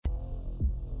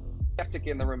skeptic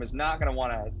in the room is not going to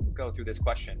want to go through this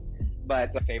question.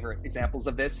 But my favorite examples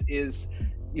of this is,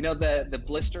 the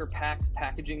blister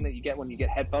packaging that you get when you get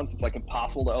headphones. It's like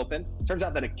impossible to open. Turns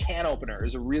out that a can opener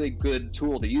is a really good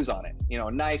tool to use on it.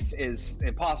 A knife is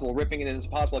impossible, ripping it is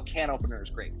impossible. A can opener is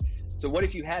great. So what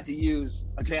if you had to use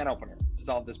a can opener to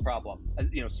solve this problem?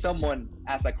 Someone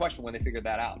asked that question when they figured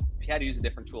that out. If you had to use a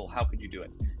different tool, how could you do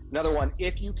it? Another one,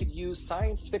 if you could use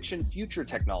science fiction future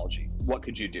technology, what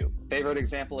could you do? Favorite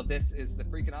example of this is the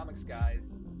Freakonomics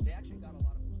guys. They actually got a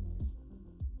lot of...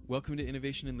 Welcome to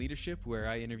Innovation and Leadership, where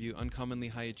I interview uncommonly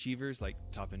high achievers like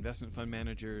top investment fund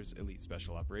managers, elite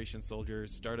special operations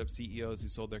soldiers, startup CEOs who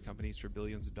sold their companies for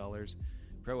billions of dollars,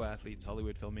 pro athletes,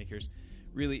 Hollywood filmmakers,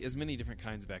 really as many different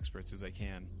kinds of experts as I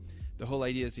can. The whole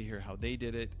idea is to hear how they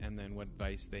did it and then what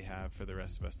advice they have for the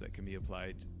rest of us that can be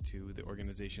applied to the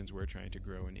organizations we're trying to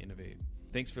grow and innovate.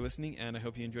 Thanks for listening, and I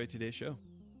hope you enjoyed today's show.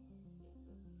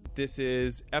 This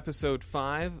is episode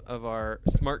 5 of our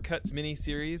Smart Cuts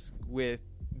mini-series with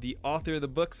the author of the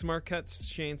book Smart Cuts,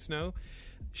 Shane Snow.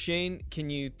 Shane, can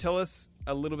you tell us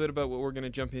a little bit about what we're going to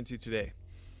jump into today?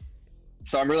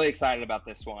 So I'm really excited about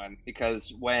this one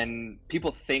because when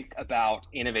people think about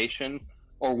innovation,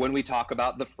 or when we talk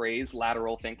about the phrase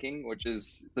lateral thinking, which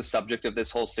is the subject of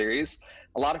this whole series,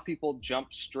 a lot of people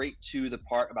jump straight to the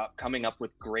part about coming up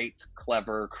with great,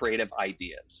 clever, creative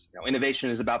ideas. Innovation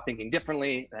is about thinking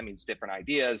differently. That means different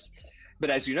ideas.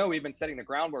 But as you know, we've been setting the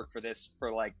groundwork for this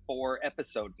for like 4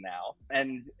 episodes now.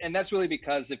 And that's really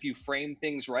because if you frame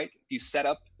things right, if you set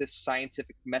up this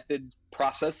scientific method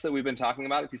process that we've been talking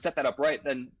about, if you set that up right,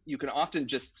 then you can often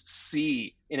just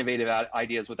see innovative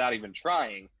ideas without even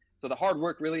trying. So the hard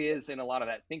work really is in a lot of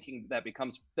that thinking that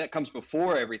comes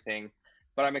before everything.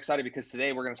 But I'm excited because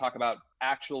today we're going to talk about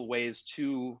actual ways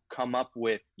to come up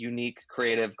with unique,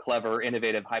 creative, clever,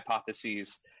 innovative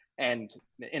hypotheses. And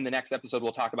in the next episode,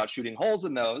 we'll talk about shooting holes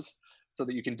in those so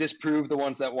that you can disprove the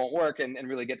ones that won't work and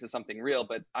really get to something real.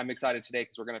 But I'm excited today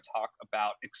because we're going to talk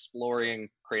about exploring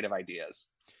creative ideas.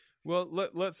 Well,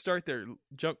 let's start there.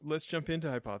 Let's jump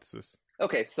into hypothesis.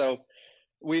 Okay, so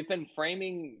we've been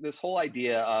framing this whole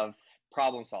idea of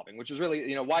problem solving, which is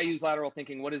really, why use lateral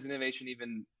thinking? What is innovation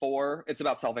even for? It's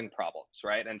about solving problems,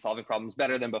 right? And solving problems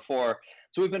better than before.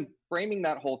 So we've been framing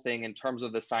that whole thing in terms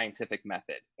of the scientific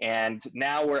method. And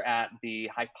now we're at the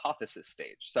hypothesis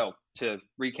stage. So to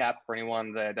recap for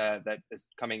anyone that is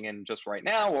coming in just right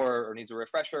now or needs a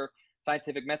refresher,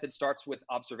 scientific method starts with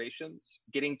observations,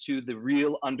 getting to the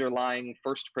real underlying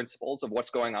first principles of what's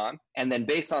going on, and then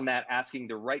based on that, asking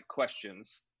the right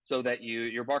questions so that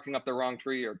you're barking up the wrong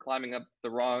tree or climbing up the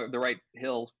right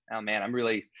hill. Oh man, I'm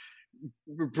really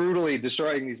brutally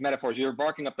destroying these metaphors. You're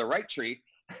barking up the right tree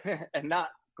and not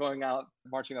going out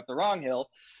marching up the wrong hill.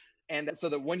 And so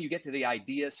that when you get to the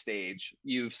idea stage,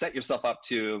 you've set yourself up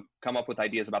to come up with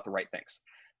ideas about the right things.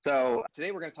 So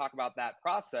today we're going to talk about that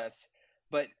process.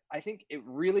 But I think it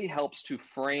really helps to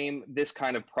frame this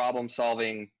kind of problem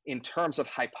solving in terms of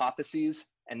hypotheses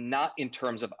and not in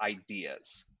terms of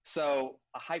ideas. So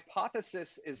a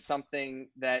hypothesis is something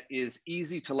that is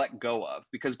easy to let go of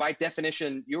because by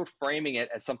definition, you're framing it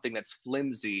as something that's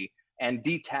flimsy and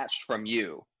detached from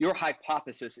you. Your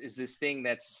hypothesis is this thing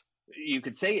you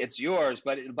could say it's yours,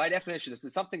 but by definition, this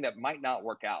is something that might not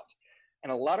work out.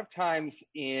 And a lot of times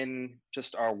in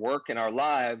just our work and our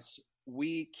lives,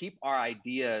 we keep our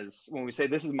ideas, when we say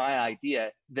this is my idea,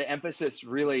 the emphasis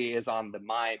really is on the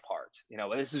my part.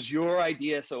 This is your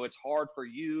idea, so it's hard for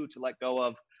you to let go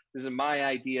of. This is my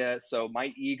idea, so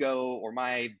my ego or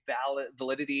my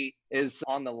validity is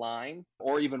on the line.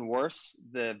 Or even worse,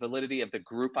 the validity of the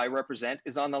group I represent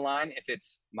is on the line if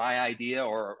it's my idea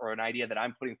or an idea that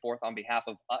I'm putting forth on behalf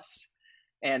of us.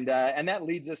 And that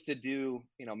leads us to do,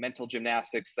 mental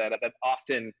gymnastics that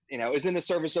often, is in the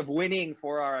service of winning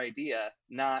for our idea,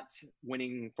 not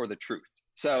winning for the truth.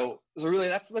 So really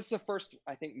that's the first,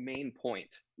 I think, main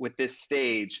point with this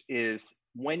stage is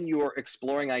when you're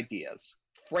exploring ideas,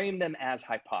 frame them as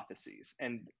hypotheses.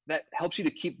 And that helps you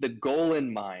to keep the goal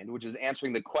in mind, which is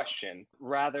answering the question,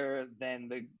 rather than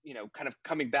the, kind of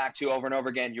coming back to over and over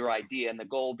again your idea, and the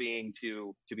goal being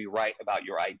to be right about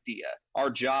your idea. Our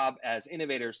job as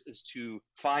innovators is to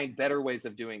find better ways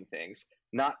of doing things,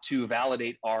 not to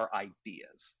validate our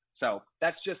ideas. So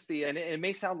that's just and it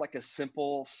may sound like a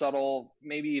simple, subtle,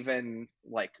 maybe even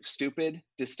like stupid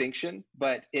distinction,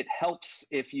 but it helps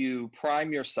if you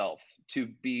prime yourself to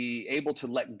be able to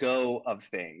let go of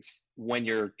things when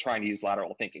you're trying to use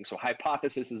lateral thinking. So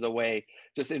hypothesis is a way,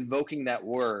 just invoking that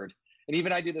word And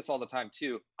even I do this all the time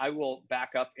too. I will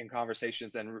back up in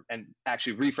conversations and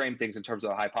actually reframe things in terms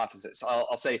of a hypothesis. So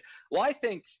I'll say, well, I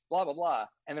think blah, blah, blah.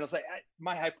 And then I'll say,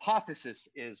 my hypothesis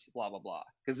is blah, blah, blah.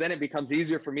 Because then it becomes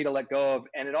easier for me to let go of.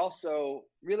 And it also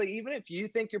really, even if you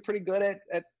think you're pretty good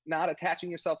at not attaching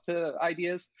yourself to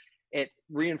ideas, it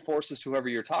reinforces to whoever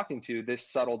you're talking to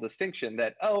this subtle distinction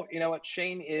that, oh, you know what,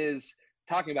 Shane is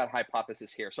talking about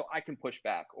hypothesis here, so I can push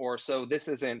back. Or so this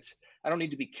isn't, I don't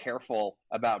need to be careful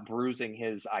about bruising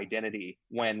his identity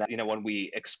when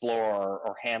we explore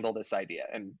or handle this idea.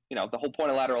 And, the whole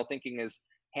point of lateral thinking is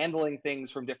handling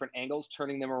things from different angles,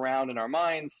 turning them around in our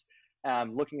minds,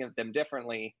 looking at them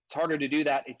differently. It's harder to do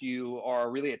that if you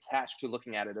are really attached to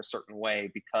looking at it a certain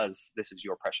way because this is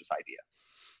your precious idea.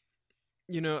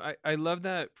 I love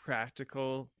that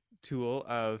practical tool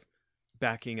of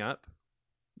backing up.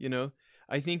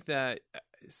 I think that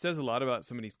says a lot about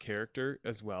somebody's character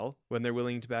as well when they're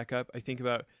willing to back up. I think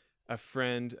about a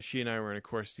friend, she and I were in a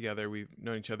course together. We've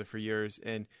known each other for years,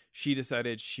 and she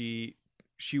decided she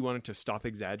wanted to stop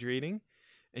exaggerating,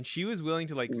 and she was willing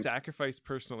to sacrifice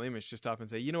personal image to stop and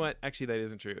say, you know what, actually that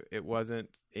isn't true. It wasn't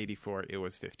 84, it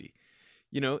was 50.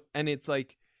 And it's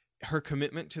like her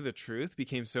commitment to the truth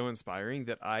became so inspiring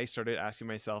that I started asking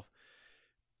myself,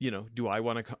 do I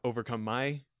want to overcome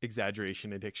my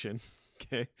exaggeration addiction?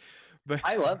 Okay. But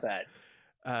I love that.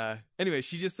 Anyway,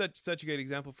 she's just such a great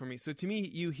example for me. So to me,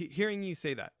 hearing you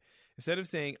say that, instead of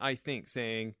saying, I think,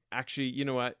 saying, actually, you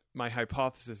know what, my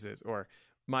hypothesis is, or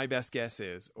my best guess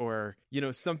is, or,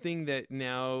 something that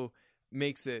now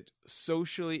makes it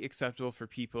socially acceptable for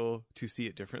people to see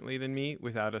it differently than me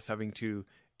without us having to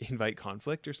invite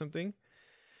conflict or something.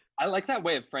 I like that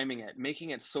way of framing it, making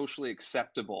it socially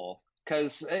acceptable.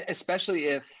 Because especially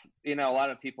if, a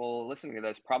lot of people listening to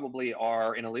this probably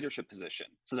are in a leadership position.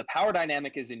 So the power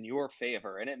dynamic is in your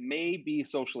favor, and it may be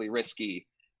socially risky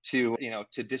to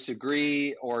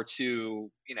disagree or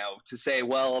to say,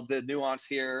 well, the nuance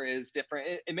here is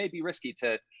different. It may be risky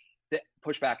to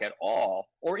push back at all,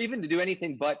 or even to do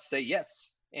anything but say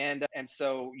yes. And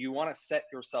so you want to set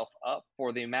yourself up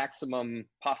for the maximum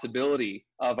possibility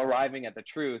of arriving at the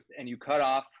truth, and you cut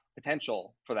off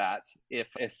potential for that if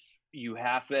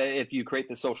you create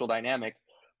the social dynamic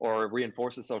or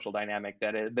reinforce the social dynamic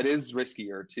that is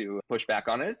riskier to push back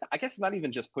on. And I guess it's not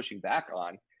even just pushing back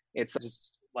on. It's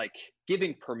just like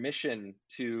giving permission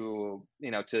to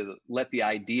let the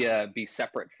idea be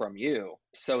separate from you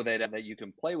so that you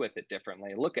can play with it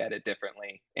differently, look at it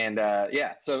differently. And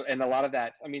so a lot of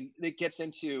that, it gets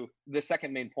into the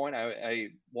second main point I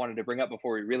wanted to bring up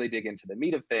before we really dig into the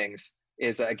meat of things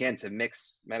is, again, to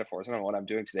mix metaphors. I don't know what I'm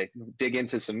doing today, dig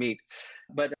into some meat.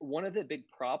 But one of the big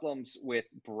problems with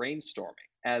brainstorming,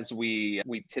 as we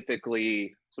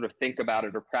typically sort of think about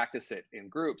it or practice it in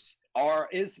groups,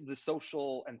 is the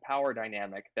social and power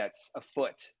dynamic that's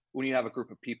afoot when you have a group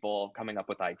of people coming up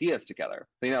with ideas together.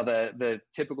 So, the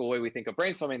typical way we think of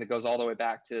brainstorming that goes all the way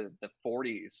back to the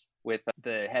 40s with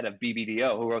the head of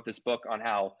BBDO, who wrote this book on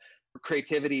how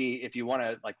creativity, if you want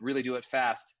to really do it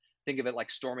fast, think of it like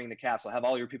storming the castle. Have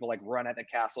all your people run at the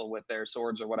castle with their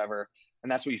swords or whatever,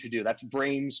 and that's what you should do. That's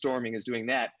brainstorming, is doing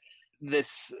that.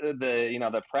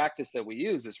 The practice that we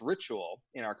use, this ritual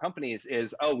in our companies,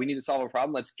 is, we need to solve a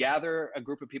problem. Let's gather a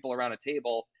group of people around a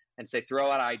table and say, throw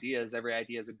out ideas. Every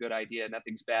idea is a good idea.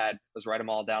 Nothing's bad. Let's write them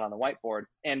all down on the whiteboard.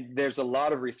 And there's a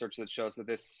lot of research that shows that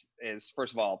this is,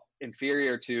 first of all,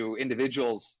 inferior to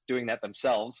individuals doing that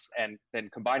themselves and then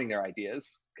combining their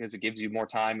ideas, because it gives you more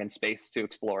time and space to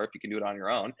explore if you can do it on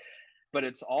your own. But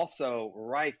it's also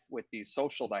rife with these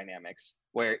social dynamics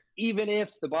where even if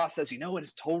the boss says, it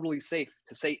is totally safe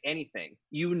to say anything,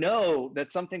 that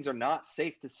some things are not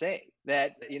safe to say.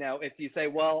 That, if you say,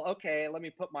 well, okay, let me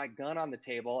put my gun on the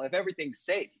table. If everything's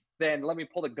safe, then let me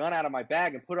pull the gun out of my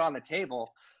bag and put it on the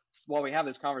table while we have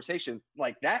this conversation.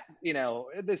 Like that,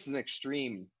 this is an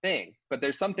extreme thing. But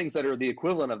there's some things that are the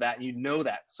equivalent of that, and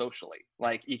that socially.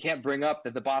 Like, you can't bring up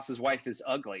that the boss's wife is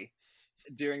ugly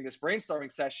during this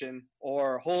brainstorming session,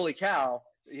 or holy cow,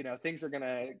 things are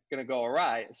gonna go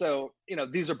awry. So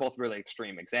these are both really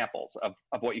extreme examples of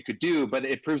what you could do, but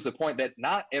it proves the point that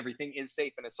not everything is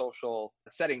safe in a social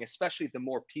setting, especially the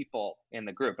more people in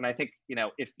the group. And I think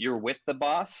if you're with the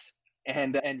boss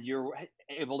and you're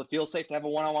able to feel safe to have a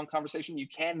one-on-one conversation, you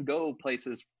can go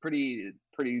places pretty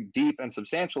deep and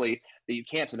substantially that you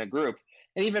can't in a group.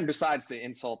 And even besides the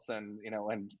insults and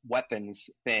weapons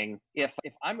thing, if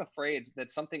I'm afraid that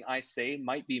something I say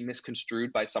might be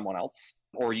misconstrued by someone else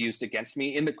or used against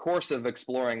me in the course of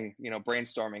exploring,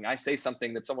 brainstorming, I say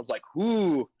something that someone's like,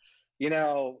 "Whoo,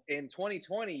 In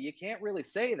 2020, you can't really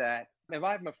say that. If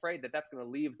I'm afraid that that's going to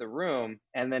leave the room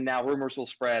and then now rumors will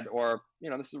spread, or,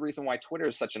 this is the reason why Twitter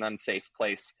is such an unsafe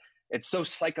place. It's so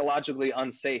psychologically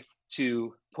unsafe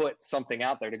to put something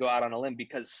out there, to go out on a limb,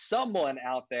 because someone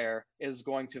out there is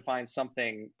going to find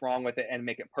something wrong with it and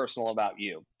make it personal about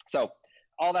you. So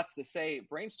all that's to say,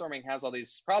 brainstorming has all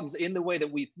these problems in the way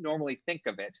that we normally think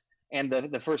of it. And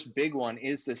the first big one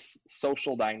is this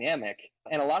social dynamic.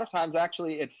 And a lot of times,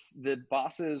 actually, it's the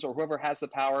bosses or whoever has the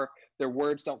power, their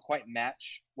words don't quite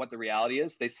match what the reality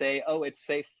is. They say, oh, it's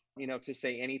safe, to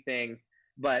say anything,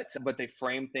 but they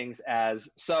frame things as,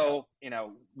 so,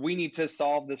 we need to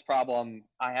solve this problem.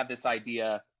 I have this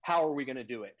idea. How are we going to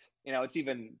do it? It's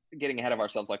even getting ahead of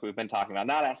ourselves, like we've been talking about,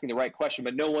 not asking the right question,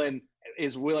 but no one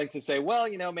is willing to say, well,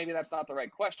 maybe that's not the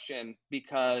right question,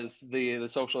 because the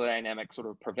social dynamic sort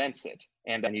of prevents it.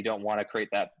 And then you don't want to create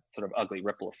that sort of ugly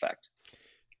ripple effect.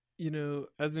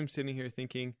 As I'm sitting here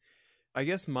thinking, I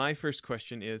guess my first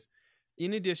question is,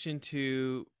 in addition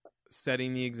to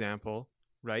setting the example,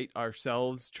 right,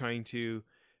 ourselves trying to,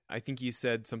 I think you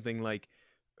said something like,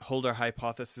 hold our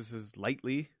hypotheses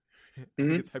lightly. I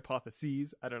think it's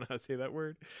hypotheses. I don't know how to say that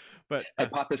word, but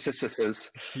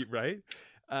hypotheses, right?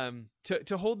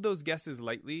 To hold those guesses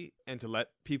lightly and to let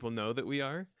people know that we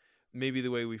are, maybe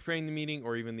the way we frame the meeting,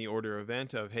 or even the order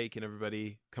event of, hey, can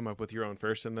everybody come up with your own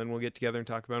first, and then we'll get together and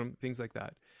talk about them, things like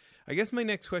that. I guess my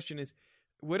next question is,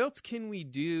 what else can we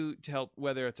do to help,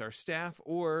 whether it's our staff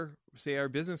or say our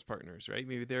business partners, right?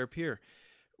 Maybe they're a peer.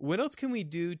 What else can we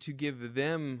do to give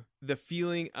them the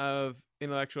feeling of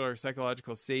intellectual or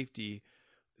psychological safety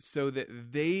so that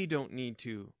they don't need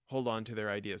to hold on to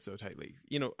their ideas so tightly?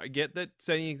 I get that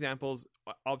setting examples,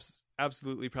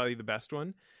 absolutely probably the best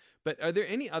one, but are there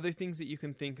any other things that you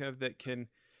can think of that can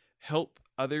help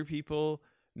other people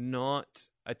not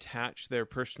attach their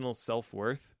personal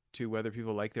self-worth to whether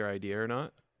people like their idea or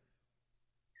not?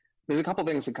 There's a couple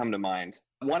things that come to mind.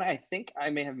 One, I think I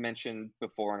may have mentioned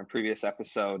before in a previous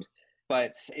episode,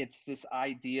 but it's this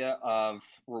idea of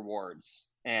rewards,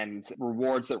 and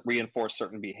rewards that reinforce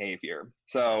certain behavior.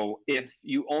 So if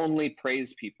you only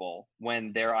praise people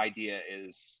when their idea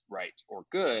is right or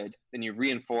good, then you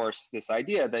reinforce this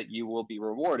idea that you will be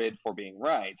rewarded for being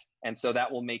right. And so that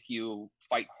will make you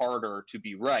fight harder to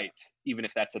be right, even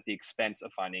if that's at the expense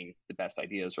of finding the best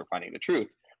ideas or finding the truth.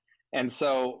 And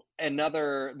so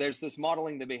there's this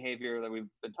modeling the behavior that we've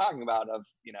been talking about of,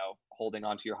 holding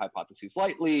onto your hypotheses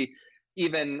lightly,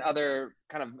 even other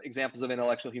kind of examples of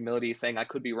intellectual humility, saying I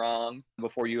could be wrong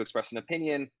before you express an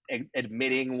opinion,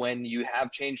 admitting when you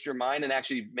have changed your mind, and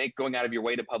actually going out of your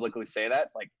way to publicly say that,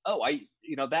 like, oh,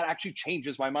 that actually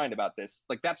changes my mind about this.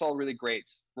 Like, that's all really great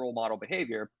role model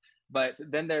behavior. But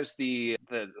then there's the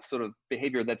sort of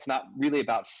behavior that's not really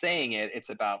about saying it, it's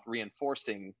about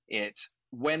reinforcing it.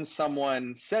 When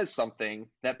someone says something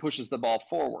that pushes the ball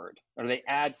forward, or they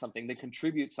add something, they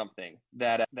contribute something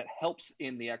that helps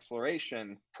in the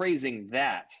exploration, praising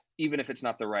that, even if it's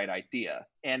not the right idea.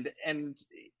 And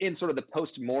in sort of the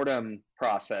post-mortem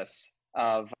process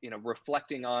of,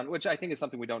 reflecting on, which I think is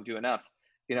something we don't do enough.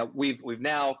 We've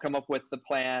now come up with the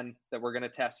plan that we're going to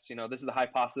test. This is the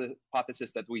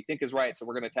hypothesis that we think is right, so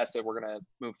we're going to test it. We're going to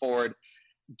move forward.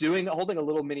 Holding a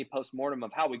little mini postmortem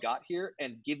of how we got here,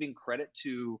 and giving credit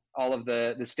to all of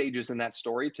the stages in that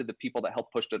story to the people that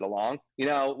helped push it along.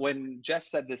 When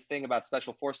Jess said this thing about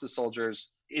special forces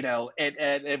soldiers,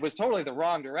 it was totally the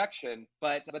wrong direction.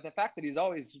 But the fact that he's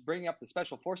always bringing up the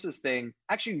special forces thing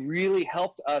actually really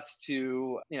helped us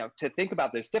to think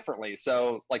about this differently.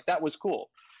 So that was cool.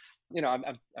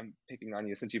 I'm picking on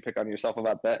you since you pick on yourself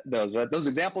about those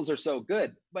examples are so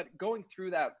good. But going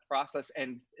through that process,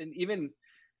 and even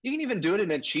you can even do it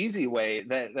in a cheesy way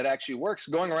that actually works,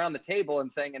 going around the table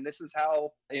and saying, and this is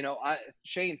how,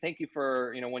 Shane, thank you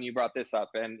for, when you brought this up.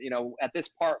 And, at this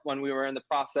part, when we were in the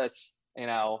process,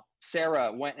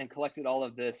 Sarah went and collected all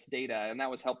of this data, and that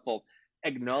was helpful.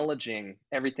 Acknowledging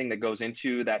everything that goes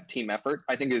into that team effort,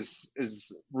 I think is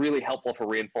really helpful for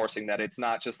reinforcing that it's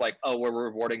not just like, oh, we're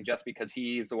rewarding just because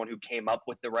he's the one who came up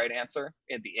with the right answer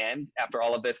at the end after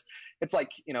all of this. It's like,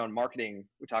 in marketing,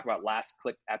 we talk about last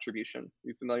click attribution. Are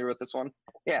you familiar with this one?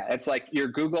 Yeah, it's like your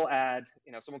Google ad,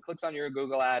 someone clicks on your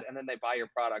Google ad and then they buy your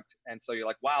product. And so you're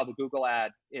like, wow, the Google ad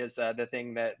is the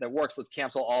thing that works. Let's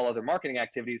cancel all other marketing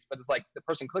activities. But it's like the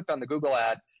person clicked on the Google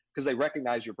ad because they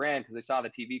recognize your brand because they saw the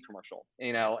TV commercial,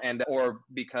 or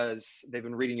because they've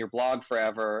been reading your blog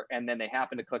forever and then they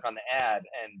happen to click on the ad,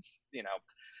 and,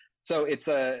 so it's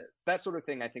that sort of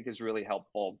thing I think is really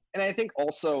helpful. And I think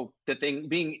also the thing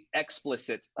being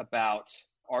explicit about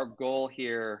our goal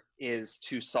here is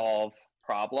to solve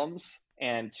problems.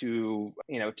 and to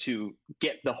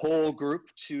get the whole group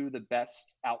to the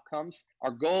best outcomes.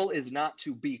 Our goal is not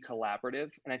to be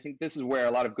collaborative. And I think this is where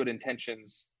a lot of good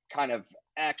intentions kind of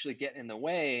actually get in the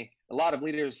way. A lot of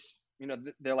leaders,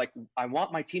 they're like, I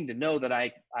want my team to know that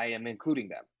I am including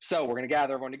them. So we're going to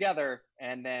gather everyone together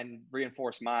and then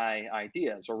reinforce my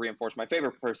ideas or reinforce my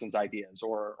favorite person's ideas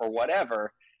or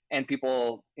whatever. And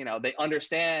people, they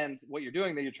understand what you're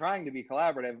doing, that you're trying to be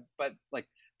collaborative, but like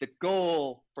the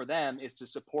goal for them is to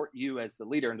support you as the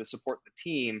leader and to support the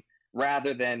team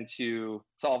rather than to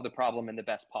solve the problem in the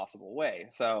best possible way.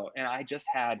 So, and I just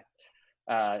had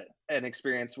an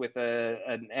experience with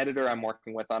an editor I'm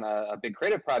working with on a big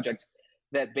creative project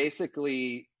that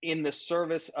basically, in the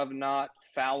service of not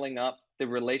fouling up the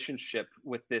relationship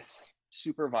with this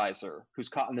supervisor who's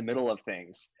caught in the middle of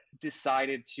things,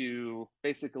 decided to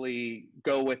basically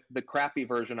go with the crappy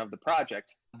version of the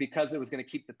project because it was going to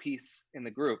keep the peace in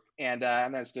the group. And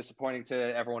that's disappointing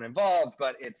to everyone involved,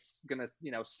 but it's going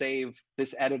to, save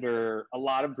this editor a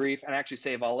lot of grief and actually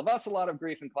save all of us a lot of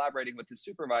grief in collaborating with his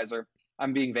supervisor.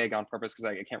 I'm being vague on purpose because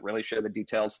I can't really share the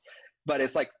details. But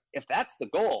it's like, if that's the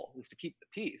goal, is to keep the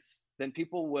peace, then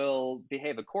people will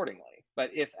behave accordingly. But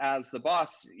if, as the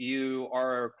boss, you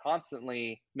are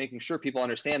constantly making sure people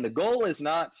understand the goal is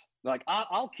not like,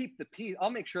 I'll keep the peace,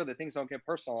 I'll make sure that things don't get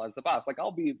personal as the boss. Like,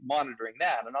 I'll be monitoring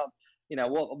that, and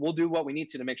we'll do what we need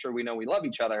to make sure we know we love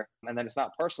each other, and then it's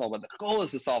not personal. But the goal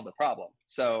is to solve the problem.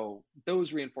 So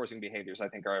those reinforcing behaviors, I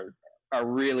think, are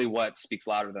really what speaks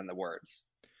louder than the words.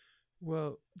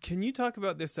 Well, can you talk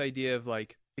about this idea of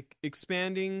like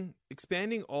expanding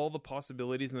all the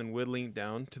possibilities and then whittling it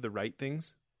down to the right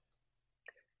things?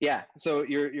 Yeah, so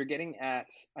you're getting at,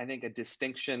 I think, a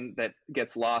distinction that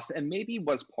gets lost and maybe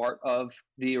was part of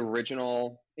the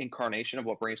original incarnation of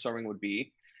what brainstorming would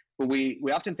be. But we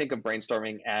often think of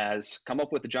brainstorming as come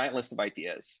up with a giant list of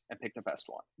ideas and pick the best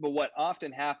one. But what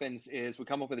often happens is we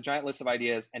come up with a giant list of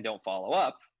ideas and don't follow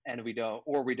up, and we don't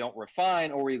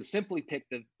refine, or we simply pick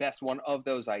the best one of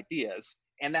those ideas.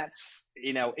 And that's,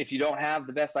 if you don't have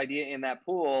the best idea in that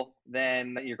pool,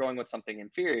 then you're going with something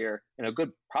inferior. A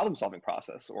good problem solving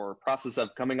process or process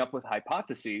of coming up with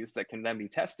hypotheses that can then be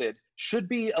tested should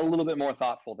be a little bit more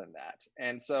thoughtful than that.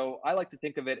 And so I like to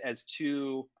think of it as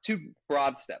two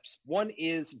broad steps. One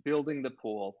is building the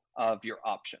pool of your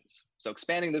options. So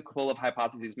expanding the pool of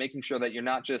hypotheses, making sure that you're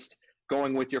not just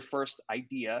going with your first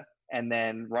idea and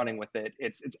then running with it.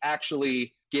 It's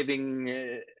actually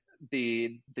giving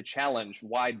the challenge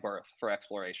wide berth for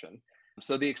exploration.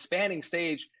 So the expanding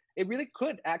stage, it really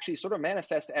could actually sort of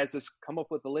manifest as this come up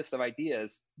with a list of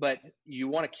ideas, but you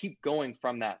want to keep going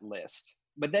from that list.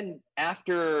 But then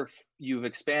after you've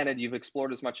expanded, you've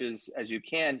explored as much as you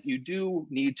can, you do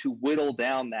need to whittle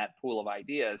down that pool of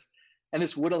ideas. And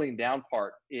this whittling down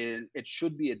part it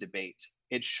should be a debate.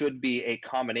 It should be a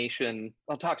combination.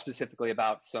 I'll talk specifically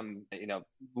about some,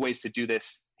 ways to do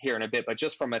this here in a bit, but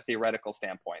just from a theoretical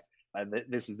standpoint,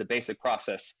 this is the basic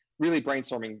process. Really,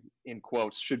 brainstorming, in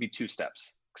quotes, should be two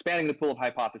steps: expanding the pool of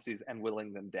hypotheses and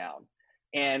whittling them down.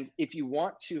 And if you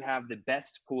want to have the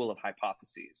best pool of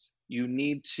hypotheses, you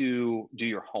need to do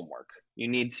your homework. You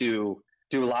need to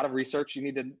do a lot of research. You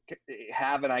need to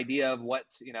have an idea of what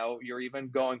you're even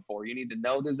going for. You need to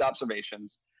know those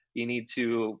observations. You need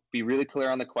to be really clear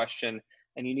on the question,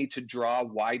 and you need to draw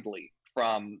widely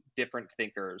from different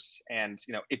thinkers. And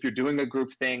if you're doing a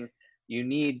group thing, you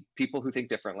need people who think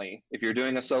differently. If you're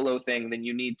doing a solo thing, then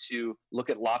you need to look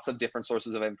at lots of different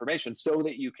sources of information so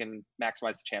that you can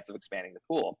maximize the chance of expanding the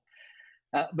pool.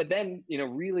 But then,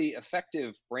 really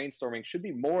effective brainstorming should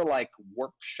be more like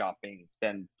workshopping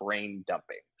than brain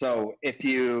dumping. So if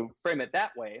you frame it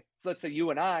that way, so let's say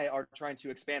you and I are trying to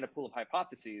expand a pool of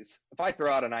hypotheses. If I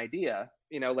throw out an idea,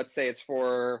 let's say it's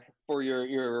for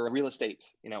your real estate,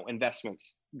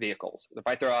 investments vehicles. If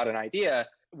I throw out an idea,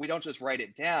 we don't just write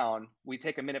it down. We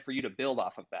take a minute for you to build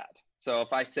off of that. So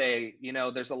if I say,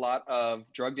 there's a lot of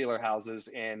drug dealer houses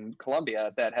in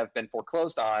Colombia that have been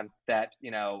foreclosed on that,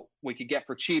 we could get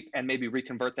for cheap and maybe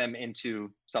reconvert them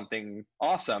into something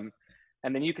awesome.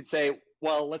 And then you could say,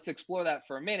 well, let's explore that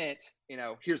for a minute.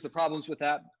 Here's the problems with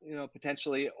that,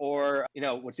 potentially. Or,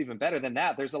 what's even better than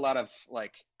that, there's a lot of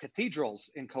like cathedrals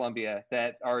in Colombia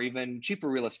that are even cheaper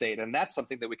real estate. And that's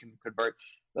something that we can convert.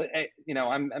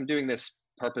 I'm doing this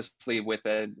purposely with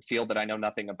a field that I know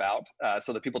nothing about,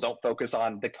 so that people don't focus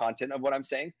on the content of what I'm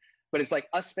saying. But it's like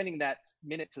us spending that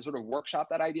minute to sort of workshop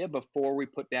that idea before we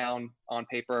put down on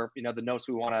paper, the notes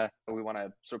we want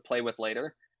to sort of play with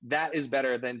later. that is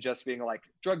better than just being like,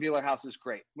 drug dealer house is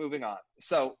great, moving on.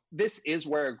 So this is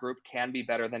where a group can be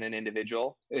better than an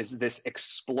individual, is this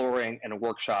exploring and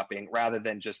workshopping rather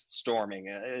than just storming.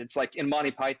 It's like in Monty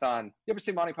Python. You ever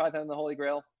see Monty Python and the Holy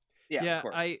Grail? Yeah, of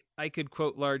course. I could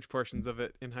quote large portions of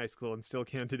it in high school and still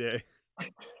can today.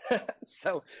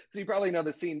 So you probably know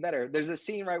the scene better. There's a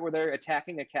scene, right, where they're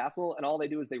attacking a castle and all they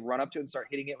do is they run up to it and start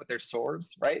hitting it with their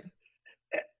swords, right?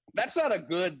 That's not a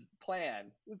good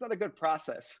plan. It's not a good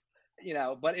process,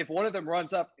 but if one of them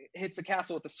runs up, hits the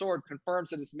castle with the sword,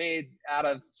 confirms that it's made out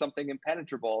of something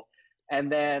impenetrable, and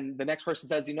then the next person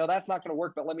says, that's not going to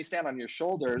work, but let me stand on your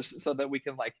shoulders so that we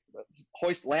can like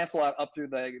hoist Lancelot up through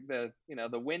the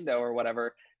window or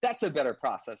whatever. That's a better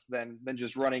process than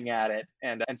just running at it.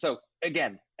 And so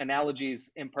again,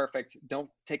 analogies, imperfect. Don't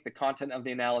take the content of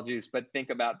the analogies, but think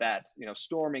about that.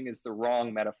 Storming is the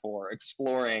wrong metaphor.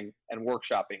 Exploring and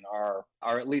workshopping are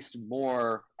at least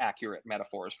more accurate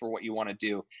metaphors for what you want to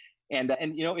do. And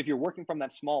if you're working from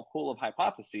that small pool of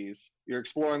hypotheses, you're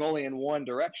exploring only in one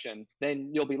direction, then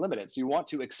you'll be limited. So you want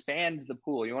to expand the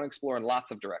pool. You want to explore in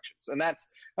lots of directions. And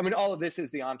all of this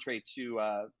is the entree to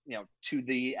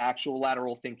the actual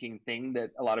lateral thinking thing that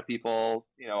a lot of people,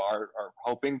 are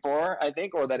hoping for, I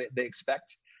think, or that they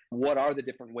expect. What are the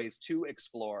different ways to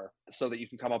explore so that you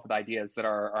can come up with ideas that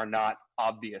are not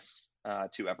obvious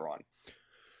to everyone?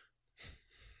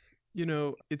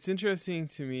 It's interesting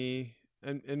to me.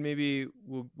 And maybe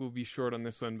we'll be short on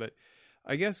this one, but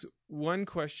I guess one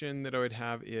question that I would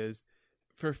have is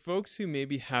for folks who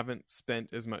maybe haven't spent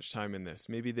as much time in this,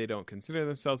 maybe they don't consider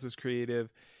themselves as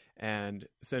creative, and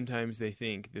sometimes they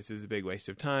think this is a big waste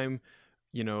of time.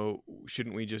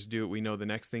 Shouldn't we just do what we know the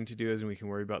next thing to do is, and we can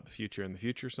worry about the future in the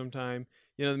future sometime?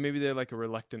 Maybe they're like a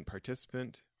reluctant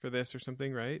participant for this or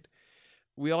something, right?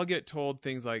 We all get told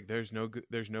things like there's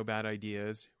no bad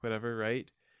ideas, whatever,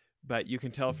 right? But you can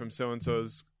tell from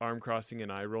so-and-so's arm crossing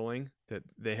and eye rolling that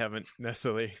they haven't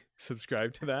necessarily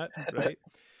subscribed to that, right?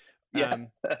 Yeah.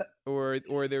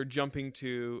 Or they're jumping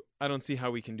to, I don't see how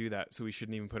we can do that, so we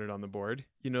shouldn't even put it on the board.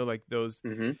 Like those.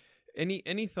 Mm-hmm.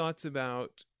 Any thoughts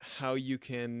about how you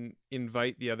can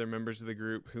invite the other members of the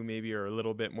group who maybe are a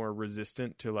little bit more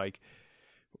resistant to like,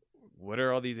 what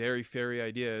are all these airy-fairy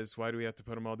ideas? Why do we have to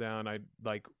put them all down?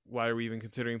 Why are we even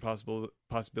considering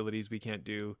possibilities we can't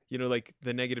do? Like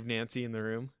the negative Nancy in the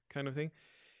room kind of thing.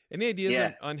 Any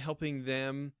ideas on helping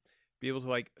them be able to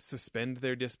like suspend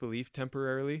their disbelief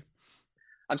temporarily?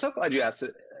 I'm so glad you asked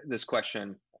this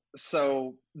question.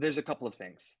 So there's a couple of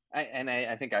things.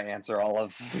 I think I answer all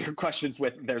of your questions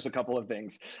with there's a couple of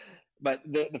things. But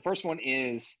the first one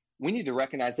is, we need to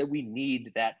recognize that we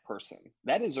need that person.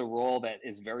 That is a role that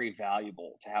is very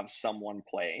valuable to have someone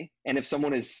play. And if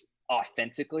someone is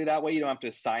authentically that way, you don't have to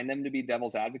assign them to be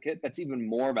devil's advocate. That's even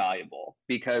more valuable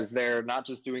because they're not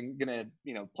just gonna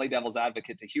play devil's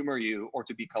advocate to humor you or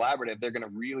to be collaborative. They're gonna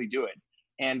really do it.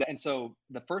 And so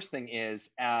the first thing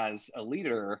is, as a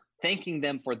leader, thanking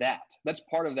them for that. That's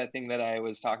part of that thing that I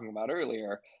was talking about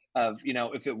earlier of,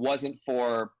 if it wasn't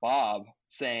for Bob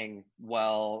saying,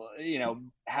 well,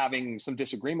 having some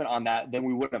disagreement on that, then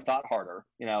we wouldn't have thought harder.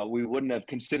 We wouldn't have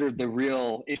considered the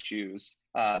real issues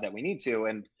that we need to.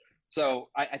 And so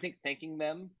I think thanking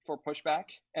them for pushback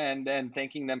and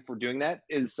thanking them for doing that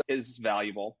is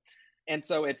valuable. And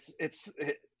so it's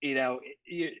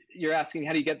you're asking,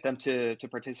 how do you get them to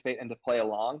participate and to play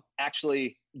along?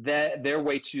 Actually, their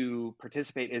way to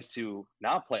participate is to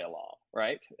not play along,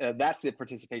 right? That's the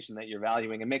participation that you're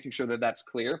valuing and making sure that that's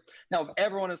clear. Now, if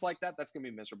everyone is like that, that's going to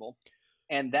be miserable.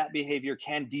 And that behavior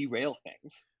can derail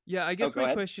things. Yeah, I guess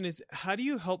my question is, how do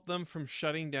you help them from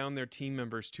shutting down their team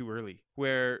members too early?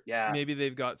 Where maybe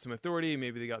they've got some authority,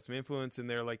 maybe they got some influence, and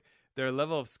they're like, their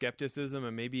level of skepticism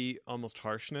and maybe almost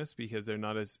harshness because they're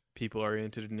not as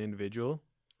people-oriented and individual,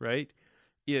 right,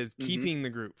 is keeping the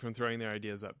group from throwing their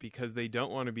ideas up because they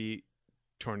don't want to be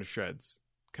torn to shreds,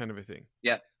 kind of a thing.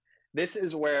 Yeah. This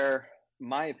is where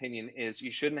my opinion is you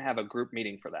shouldn't have a group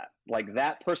meeting for that. Like,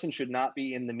 that person should not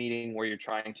be in the meeting where you're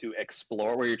trying to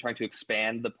explore, where you're trying to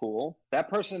expand the pool. That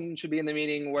person should be in the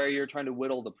meeting where you're trying to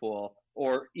whittle the pool.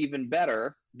 Or even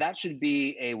better, that should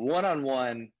be a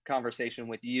one-on-one conversation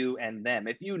with you and them.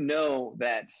 If you know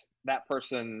that that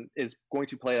person is going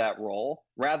to play that role,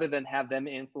 rather than have them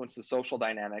influence the social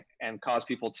dynamic and cause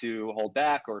people to hold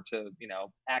back or to,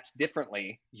 act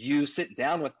differently, you sit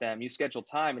down with them, you schedule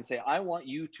time and say, I want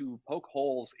you to poke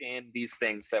holes in these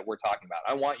things that we're talking about.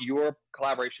 I want your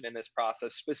collaboration in this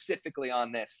process, specifically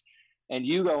on this. And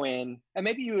you go in, and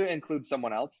maybe you include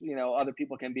someone else, other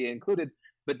people can be included,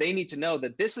 but they need to know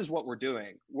that this is what we're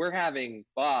doing. We're having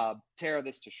Bob tear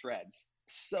this to shreds.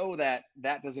 so that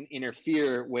that doesn't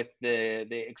interfere with the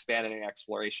expanding and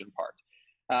exploration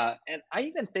part. And I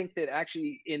even think that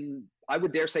actually I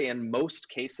would dare say in most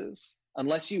cases,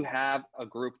 unless you have a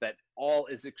group that all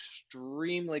is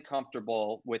extremely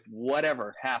comfortable with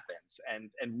whatever happens and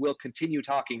will continue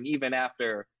talking even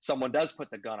after someone does put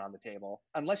the gun on the table,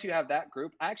 unless you have that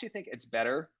group, I actually think it's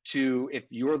better to, if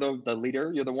you're the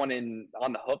leader, you're the one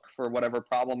on the hook for whatever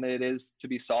problem it is to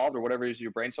be solved or whatever it is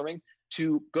you're brainstorming,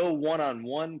 to go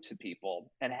one-on-one to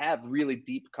people and have really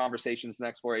deep conversations and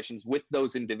explorations with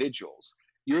those individuals.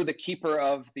 You're the keeper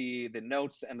of the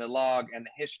notes and the log and the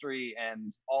history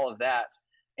and all of that.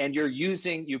 And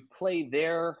you play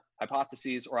their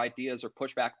hypotheses or ideas or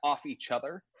pushback off each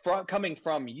other coming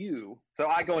from you. So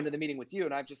I go into the meeting with you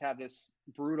and I've just had this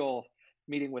brutal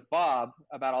meeting with Bob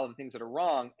about all the things that are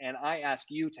wrong. And I ask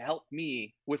you to help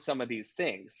me with some of these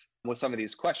things, with some of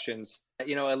these questions.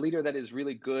 You know, a leader that is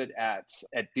really good at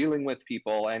dealing with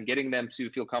people and getting them to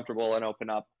feel comfortable and open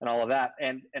up and all of that.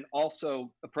 And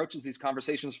also approaches these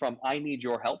conversations from, I need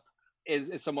your help,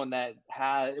 is someone that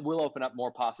will open up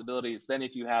more possibilities than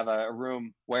if you have a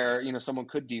room where, you know, someone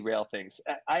could derail things.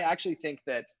 I actually think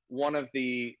that one of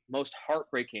the most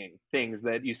heartbreaking things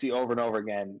that you see over and over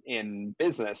again in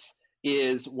business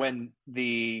is when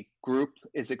the group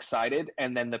is excited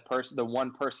and then the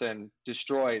one person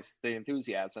destroys the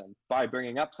enthusiasm by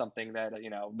bringing up something that,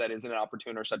 you know, that isn't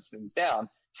opportune or shuts things down.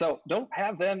 So don't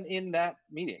have them in that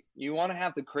meeting. You want to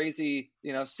have the crazy,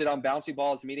 you know, sit on bouncy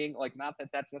balls meeting. Like, not that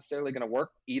that's necessarily going to work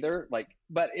either. Like,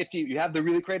 but if you have the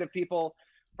really creative people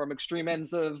from extreme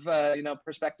ends of, you know,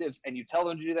 perspectives, and you tell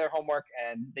them to do their homework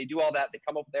and they do all that, they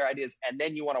come up with their ideas, and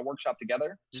then you want to workshop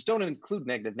together, just don't include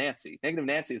Negative Nancy. Negative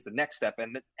Nancy is the next step.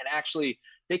 And actually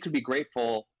they could be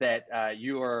grateful that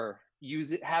you are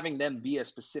having them be a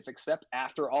specific step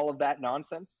after all of that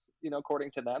nonsense, you know,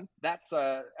 according to them. That's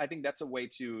I think that's a way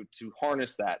to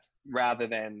harness that rather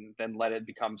than let it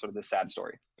become sort of the sad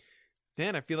story.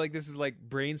 Dan, I feel like this is like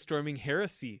brainstorming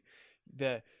heresy.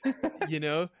 You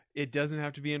know, it doesn't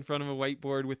have to be in front of a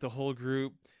whiteboard with the whole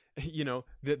group. You know,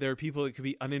 that there are people that could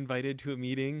be uninvited to a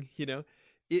meeting. You know,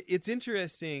 it's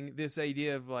interesting, this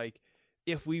idea of like,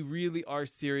 if we really are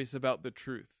serious about the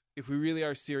truth, if we really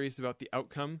are serious about the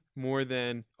outcome, more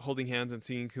than holding hands and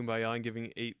singing Kumbaya and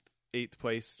giving eighth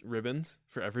place ribbons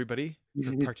for everybody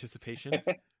for participation,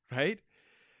 right?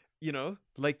 You know,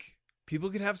 like, people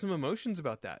could have some emotions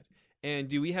about that. And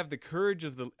do we have the courage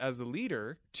as a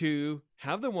leader to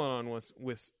have the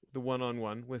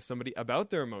one-on-one with somebody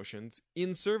about their emotions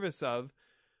in service of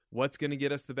what's going to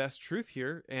get us the best truth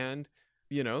here? And,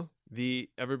 you know,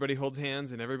 everybody holds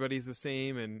hands and everybody's the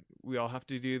same and we all have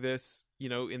to do this, you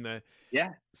know, in the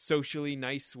socially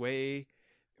nice way.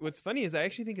 What's funny is I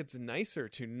actually think it's nicer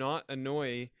to not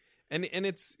annoy, and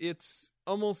it's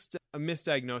almost a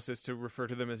misdiagnosis to refer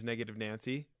to them as Negative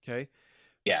Nancy. Okay.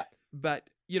 Yeah. But,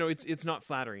 you know, it's not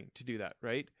flattering to do that,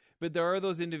 right? But there are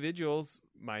those individuals,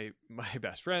 my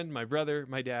best friend, my brother,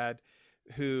 my dad,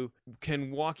 who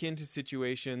can walk into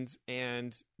situations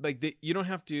and like you don't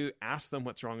have to ask them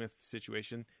what's wrong with the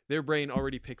situation. Their brain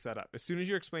already picks that up. As soon as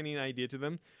you're explaining an idea to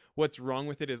them, what's wrong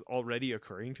with it is already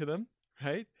occurring to them,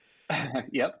 right?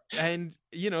 Yep. And,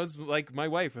 you know, it's like my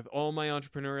wife with all my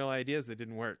entrepreneurial ideas that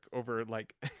didn't work over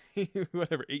like,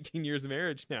 18 years of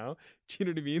marriage now. Do you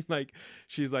know what I mean? Like,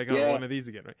 she's like, oh, one of these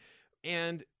again, right?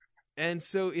 And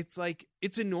so it's like,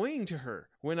 it's annoying to her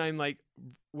when I'm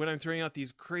throwing out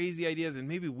these crazy ideas, and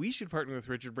maybe we should partner with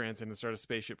Richard Branson and start a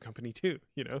spaceship company too,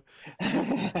 you know?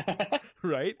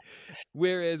 Right?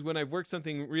 Whereas when I've worked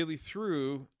something really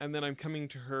through and then I'm coming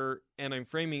to her and I'm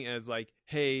framing as like,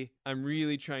 hey, I'm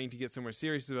really trying to get somewhere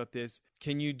serious about this.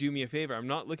 Can you do me a favor? I'm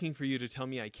not looking for you to tell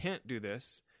me I can't do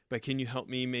this, but can you help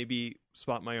me maybe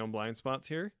spot my own blind spots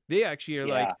here? They actually are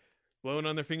like blowing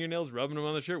on their fingernails, rubbing them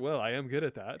on the shirt. Well, I am good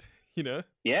at that, you know?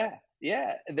 Yeah.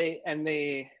 Yeah. They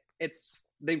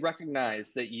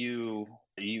recognize that you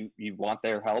want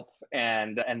their help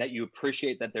and that you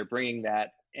appreciate that they're bringing that,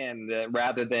 and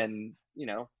rather than, you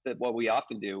know, that what we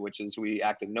often do, which is we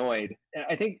act annoyed. And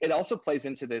I think it also plays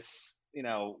into this, you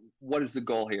know, what is the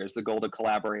goal here? Is the goal to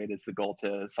collaborate? Is the goal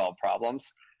to solve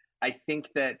problems? I think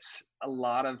that a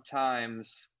lot of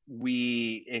times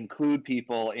we include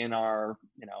people in our,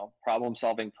 you know, problem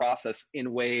solving process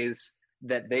in ways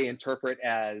that they interpret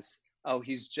as, oh,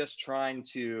 he's just trying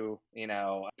to, you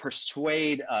know,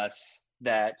 persuade us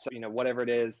that, you know, whatever it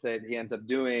is that he ends up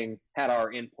doing had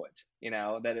our input, you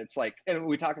know, that it's like, and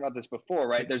we talked about this before,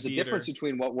 right? There's a difference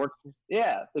between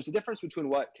there's a difference between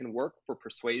what can work for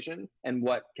persuasion and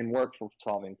what can work for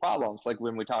solving problems. Like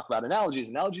when we talk about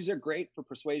analogies are great for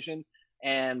persuasion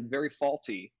and very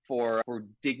faulty for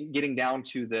getting down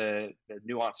to the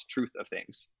nuanced truth of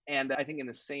things. And I think in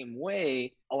the same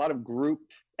way, a lot of group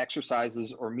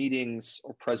exercises or meetings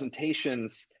or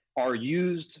presentations are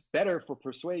used better for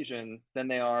persuasion than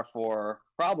they are for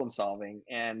problem solving.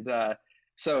 And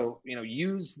so,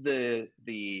 use the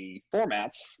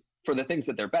formats for the things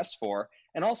that they're best for,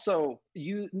 and also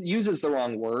uses the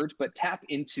wrong word, but tap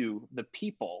into the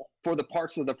people for the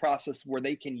parts of the process where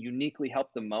they can uniquely help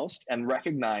the most, and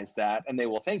recognize that, and they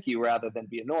will thank you rather than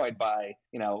be annoyed by,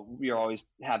 you always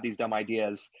have these dumb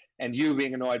ideas, and you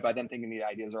being annoyed by them thinking the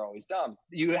ideas are always dumb.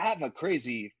 You have a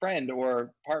crazy friend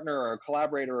or partner or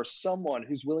collaborator or someone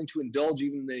who's willing to indulge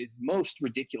even the most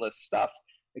ridiculous stuff,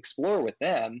 explore with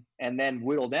them, and then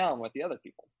whittle down with the other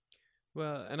people.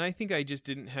 Well, and I think I just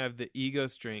didn't have the ego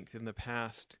strength in the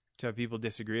past to have people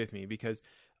disagree with me, because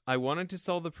I wanted to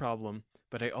solve the problem,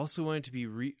 but I also wanted to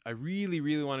be, I really,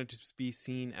 really wanted to be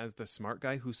seen as the smart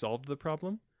guy who solved the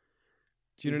problem.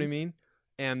 Do you know what I mean?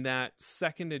 And that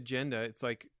second agenda, it's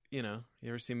like, you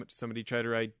ever see somebody try to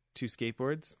ride two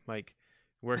skateboards? Like,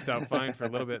 works out fine for a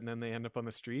little bit, and then they end up on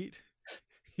the street.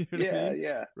 You know what I mean?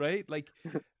 Yeah. Right? Like,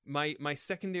 my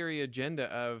secondary agenda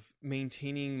of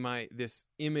maintaining this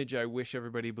image I wish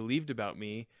everybody believed about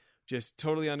me just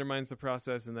totally undermines the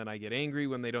process, and then I get angry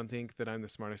when they don't think that I'm the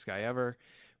smartest guy ever,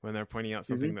 when they're pointing out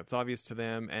something that's obvious to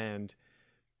them. And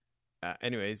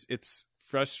anyways, it's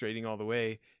frustrating all the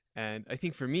way. And I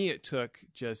think for me, it took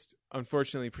just,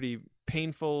 unfortunately, pretty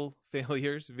painful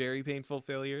failures, very painful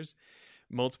failures,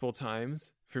 multiple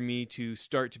times for me to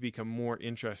start to become more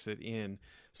interested in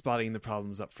spotting the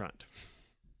problems up front.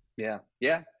 Yeah.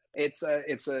 It's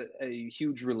a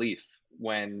huge relief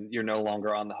when you're no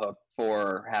longer on the hook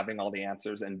for having all the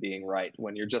answers and being right,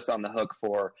 when you're just on the hook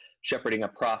for shepherding a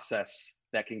process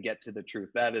that can get to the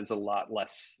truth. That is a lot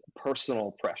less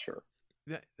personal pressure.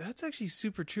 That's actually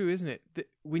super true, isn't it?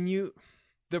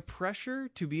 The pressure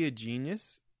to be a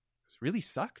genius really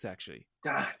sucks, actually.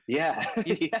 God, yeah.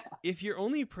 If your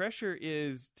only pressure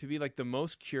is to be like the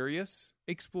most curious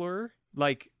explorer,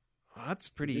 like, that's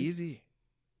pretty easy,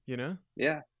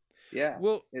 Yeah.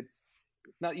 Well, it's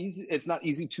not easy. It's not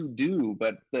easy to do,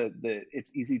 but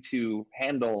it's easy to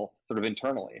handle sort of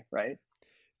internally, right?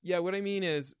 Yeah. What I mean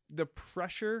is the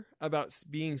pressure about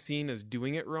being seen as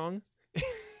doing it wrong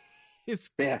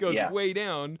goes way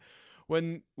down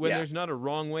when there's not a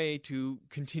wrong way to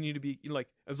continue to be, like,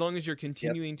 as long as you're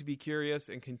continuing to be curious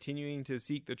and continuing to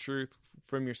seek the truth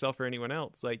from yourself or anyone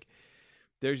else, like,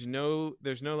 there's no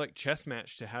like chess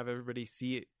match to have everybody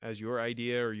see it as your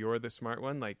idea or you're the smart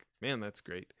one. Like, man, that's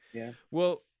great. Yeah.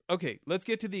 Well, okay, let's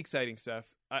get to the exciting stuff.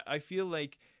 I feel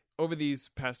like over these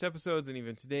past episodes and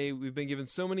even today, we've been given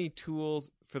so many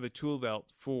tools for the tool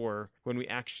belt for when we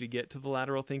actually get to the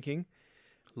lateral thinking.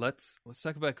 Let's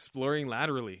talk about exploring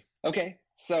laterally. Okay,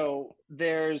 so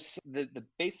there's the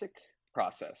basic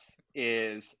process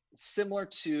is similar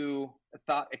to a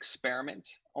thought experiment,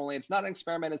 only it's not an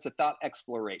experiment, it's a thought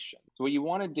exploration. So what you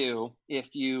want to do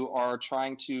if you are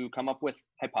trying to come up with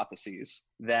hypotheses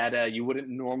that you wouldn't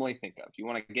normally think of, you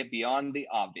want to get beyond the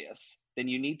obvious, then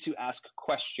you need to ask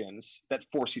questions that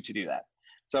force you to do that.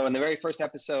 So in the very first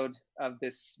episode of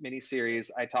this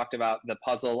mini-series, I talked about the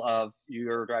puzzle of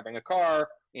you're driving a car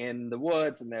in the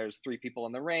woods and there's three people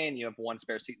in the rain. You have one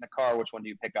spare seat in the car. Which one do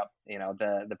you pick up?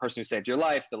 The person who saved your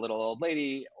life, the little old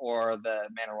lady, or the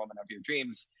man or woman of your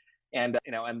dreams? And,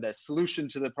 and the solution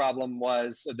to the problem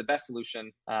was, the best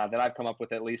solution that I've come up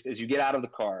with at least, is you get out of the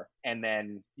car and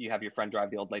then you have your friend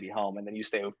drive the old lady home and then you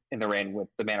stay in the rain with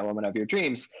the man or woman of your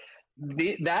dreams.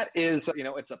 That is,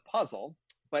 it's a puzzle,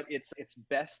 but it's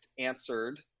best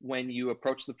answered when you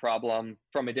approach the problem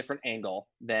from a different angle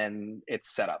than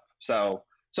it's set up.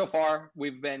 So far,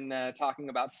 we've been talking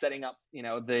about setting up,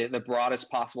 the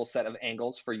broadest possible set of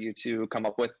angles for you to come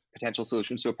up with potential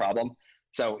solutions to a problem.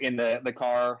 So in the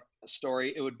car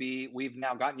story, it would be, we've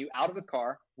now gotten you out of the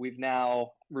car. We've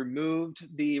now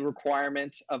removed the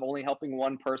requirement of only helping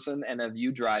one person and of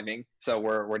you driving. So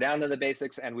we're down to the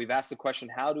basics, and we've asked the question,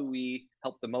 how do we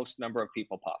help the most number of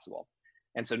people possible?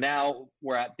 And so now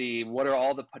we're at what are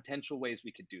all the potential ways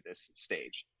we could do this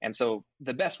stage? And so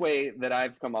the best way that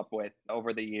I've come up with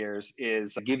over the years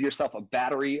is give yourself a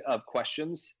battery of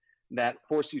questions that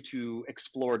force you to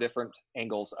explore different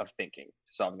angles of thinking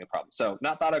to solving the problem. So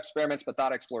not thought experiments, but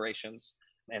thought explorations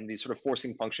and these sort of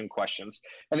forcing function questions.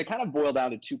 And they kind of boil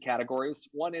down to two categories.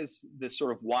 One is this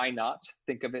sort of why not?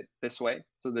 Think of it this way.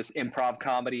 So this improv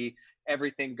comedy,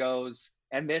 everything goes.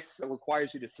 And this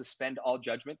requires you to suspend all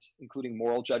judgment, including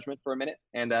moral judgment, for a minute.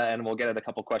 And we'll get at a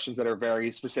couple questions that are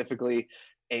very specifically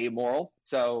amoral.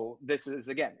 So this is,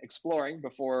 again, exploring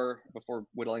before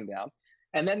whittling down.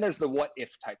 And then there's the what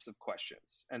if types of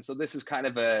questions. And so this is kind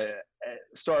of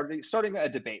starting a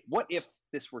debate. What if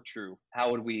this were true?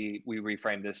 How would we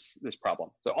reframe this problem?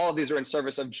 So all of these are in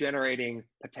service of generating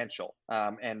potential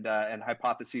and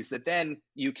hypotheses that then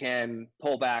you can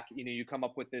pull back. You come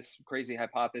up with this crazy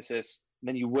hypothesis,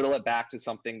 then you whittle it back to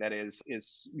something that is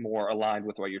more aligned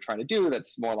with what you're trying to do,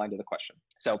 that's more aligned to the question.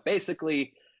 So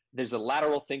basically, there's a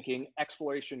lateral thinking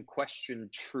exploration question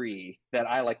tree that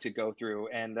I like to go through.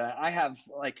 And I have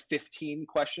like 15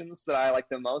 questions that I like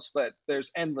the most, but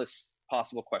there's endless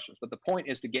possible questions. But the point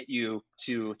is to get you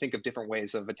to think of different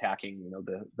ways of attacking,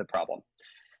 the problem.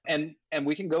 And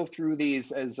we can go through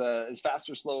these as fast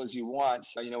or slow as you want,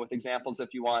 with examples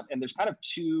if you want. And there's kind of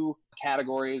two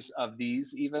categories of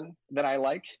these even that I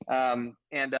like. They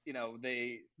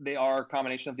are a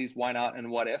combination of these why not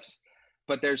and what ifs.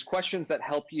 But there's questions that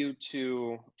help you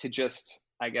to just,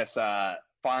 I guess,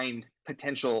 find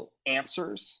potential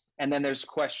answers. And then there's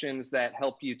questions that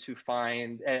help you to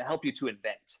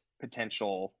invent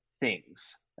potential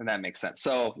things. And that makes sense.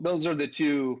 So those are the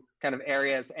two kind of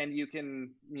areas. And you can,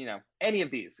 any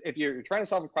of these, if you're trying to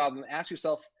solve a problem, ask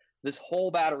yourself this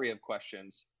whole battery of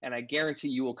questions. And I guarantee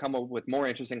you will come up with more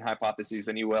interesting hypotheses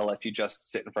than you will if you just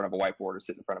sit in front of a whiteboard or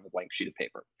sit in front of a blank sheet of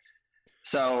paper.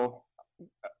 So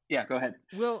yeah, go ahead.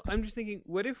 Well, I'm just thinking,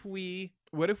 what if we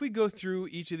go through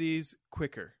each of these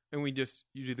quicker and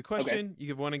you do the question, okay. You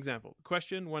give one example,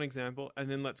 question, one example, and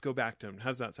then let's go back to them.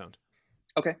 How's that sound?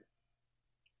 Okay.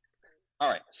 All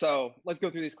right. So let's go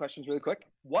through these questions really quick.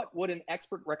 What would an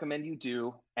expert recommend you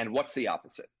do? And what's the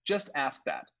opposite? Just ask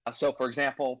that. So for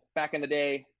example, back in the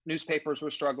day, newspapers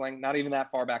were struggling, not even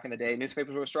that far back in the day,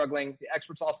 newspapers were struggling. The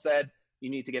experts all said, you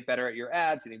need to get better at your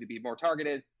ads. You need to be more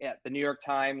targeted. At the New York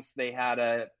Times, they had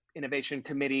a innovation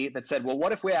committee that said, well,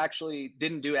 what if we actually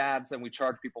didn't do ads and we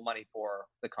charge people money for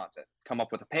the content? Come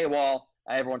up with a paywall.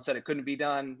 Everyone said it couldn't be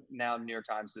done. Now New York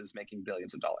Times is making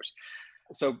billions of dollars.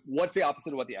 So what's the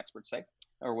opposite of what the experts say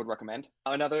or would recommend?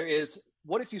 Another is,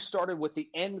 what if you started with the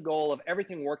end goal of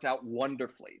everything worked out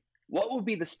wonderfully? What would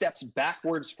be the steps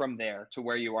backwards from there to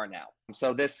where you are now?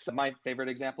 So my favorite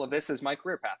example of this is my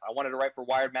career path. I wanted to write for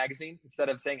Wired Magazine. Instead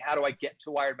of saying, how do I get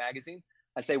to Wired Magazine?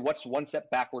 I say, what's one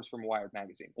step backwards from Wired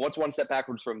Magazine? What's one step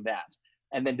backwards from that?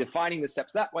 And then defining the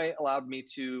steps that way allowed me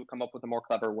to come up with a more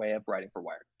clever way of writing for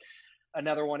Wired.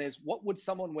 Another one is, what would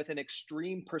someone with an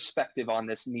extreme perspective on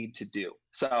this need to do?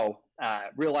 So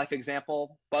real life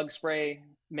example, bug spray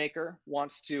maker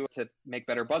wants to make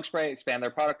better bug spray, expand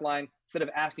their product line. Instead of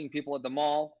asking people at the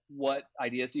mall, what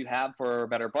ideas do you have for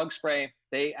better bug spray?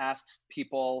 They asked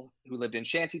people who lived in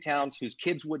shanty towns whose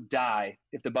kids would die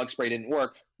if the bug spray didn't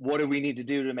work. What do we need to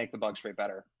do to make the bug spray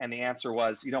better? And the answer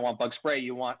was, you don't want bug spray,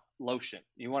 you want lotion.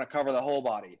 You want to cover the whole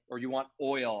body, or you want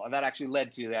oil. And that actually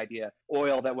led to the idea,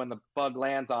 oil that when the bug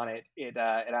lands on it, it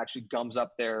actually gums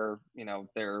up their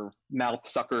mouth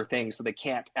sucker thing so they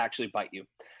can't actually bite you.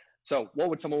 So what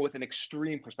would someone with an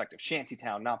extreme perspective,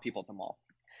 shantytown, not people at the mall?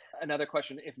 Another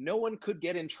question, if no one could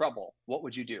get in trouble, what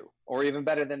would you do? Or even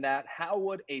better than that, how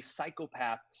would a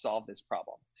psychopath solve this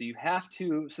problem? So you have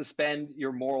to suspend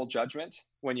your moral judgment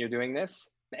when you're doing this.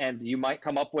 And you might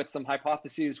come up with some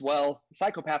hypotheses. Well, a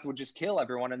psychopath would just kill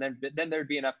everyone and then there'd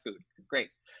be enough food. Great.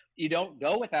 You don't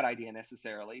go with that idea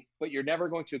necessarily, but you're never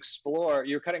going to explore.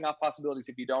 You're cutting off possibilities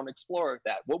if you don't explore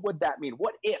that. What would that mean?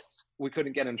 What if we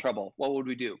couldn't get in trouble? What would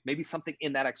we do? Maybe something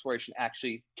in that exploration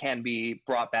actually can be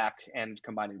brought back and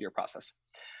combined into your process.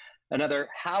 Another,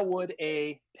 how would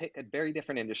pick a very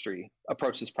different industry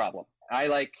approach this problem? I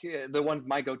like the ones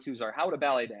my go-tos are, how would a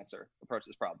ballet dancer approach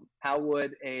this problem? How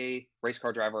would a race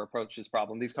car driver approach this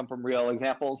problem? These come from real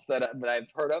examples that I've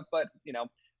heard of, but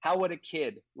how would a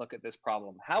kid look at this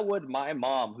problem? How would my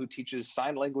mom, who teaches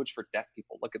sign language for deaf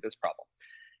people, look at this problem?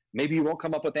 Maybe you won't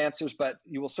come up with answers, but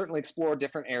you will certainly explore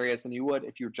different areas than you would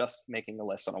if you're just making a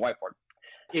list on a whiteboard.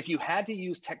 If you had to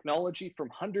use technology from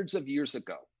hundreds of years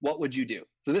ago, what would you do?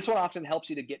 So this one often helps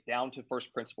you to get down to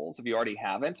first principles if you already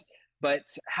haven't. But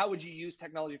how would you use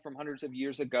technology from hundreds of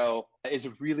years ago is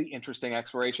a really interesting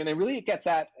exploration. And really it gets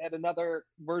at another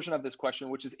version of this question,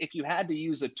 which is if you had to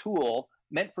use a tool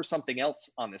meant for something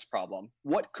else on this problem,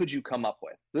 what could you come up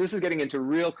with? So this is getting into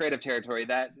real creative territory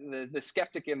that the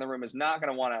skeptic in the room is not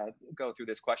going to want to go through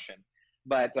this question.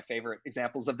 But my favorite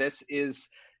examples of this is,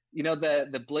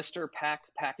 the blister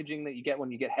packaging that you get when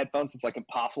you get headphones, it's like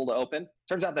impossible to open.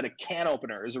 Turns out that a can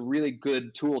opener is a really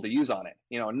good tool to use on it.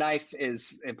 A knife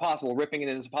is impossible. Ripping it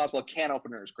is impossible. A can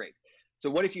opener is great. So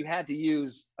what if you had to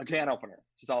use a can opener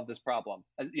to solve this problem?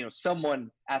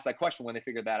 Someone asked that question when they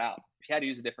figured that out. If you had to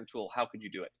use a different tool, how could you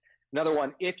do it? Another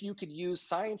one, if you could use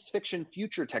science fiction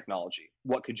future technology,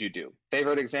 what could you do?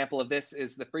 Favorite example of this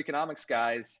is the Freakonomics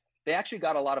guys. They actually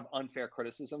got a lot of unfair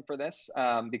criticism for this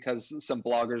because some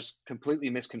bloggers completely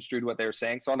misconstrued what they were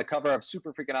saying. So on the cover of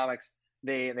Super Freakonomics,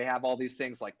 they have all these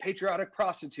things like patriotic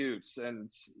prostitutes and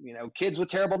kids with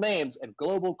terrible names and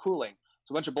global cooling.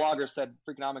 So a bunch of bloggers said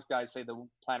Freakonomics guys say the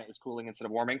planet is cooling instead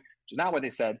of warming, which is not what they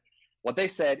said. What they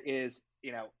said is,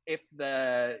 if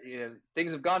the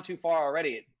things have gone too far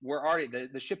already,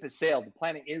 the ship has sailed, the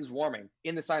planet is warming.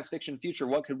 In the science fiction future,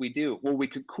 what could we do? Well, we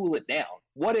could cool it down.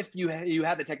 What if you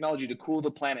had the technology to cool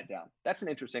the planet down? That's an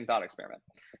interesting thought experiment.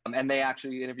 And they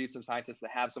actually interviewed some scientists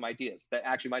that have some ideas that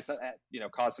actually might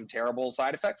cause some terrible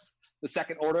side effects. The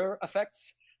second order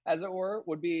effects, as it were,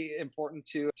 would be important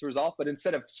to resolve. But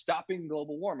instead of stopping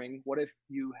global warming, what if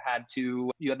you had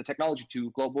the technology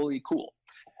to globally cool?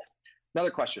 Another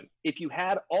question, if you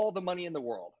had all the money in the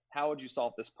world, how would you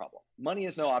solve this problem? Money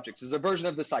is no object. It's a version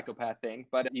of the psychopath thing,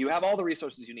 but you have all the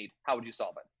resources you need. How would you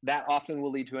solve it? That often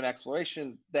will lead to an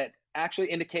exploration that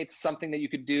actually indicates something that you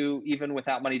could do even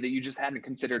without money that you just hadn't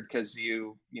considered because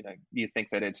you think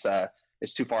that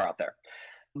it's too far out there.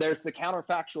 There's the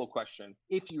counterfactual question.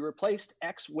 If you replaced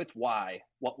X with Y,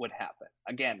 what would happen?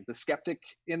 Again, the skeptic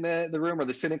in the room or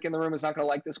the cynic in the room is not going to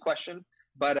like this question.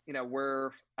 But,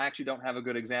 I actually don't have a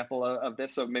good example of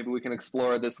this, so maybe we can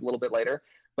explore this a little bit later.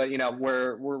 But,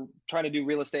 we're trying to do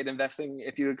real estate investing.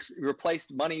 If you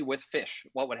replaced money with fish,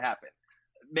 what would happen?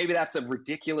 Maybe that's a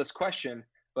ridiculous question,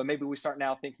 but maybe we start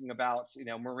now thinking about,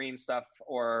 marine stuff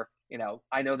or,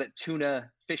 I know that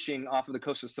tuna fishing off of the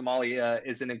coast of Somalia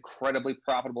is an incredibly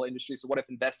profitable industry. So what if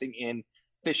investing in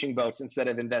fishing boats instead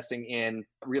of investing in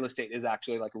real estate is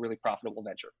actually like a really profitable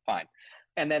venture? Fine.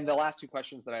 And then the last two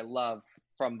questions that I love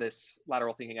from this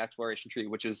lateral thinking exploration tree,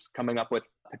 which is coming up with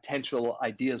potential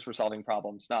ideas for solving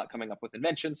problems, not coming up with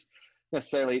inventions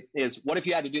necessarily, is what if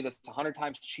you had to do this 100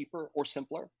 times cheaper or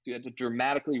simpler? You had to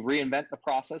dramatically reinvent the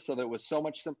process so that it was so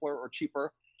much simpler or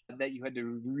cheaper that you had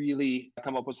to really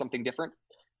come up with something different?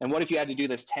 And what if you had to do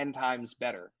this 10 times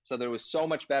better? So that it was so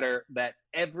much better that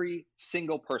every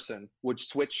single person would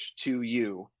switch to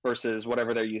you versus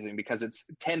whatever they're using because it's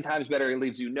 10 times better. It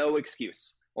leaves you no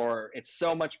excuse. Or it's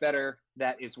so much better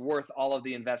that it's worth all of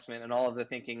the investment and all of the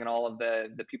thinking and all of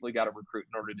the people you got to recruit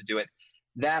in order to do it.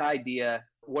 That idea,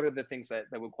 what are the things that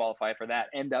would qualify for that,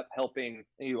 end up helping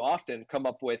you often come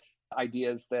up with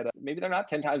ideas that maybe they're not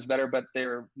 10 times better, but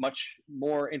they're much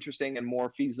more interesting and more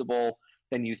feasible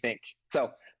than you think. So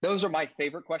those are my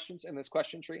favorite questions in this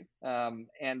question tree.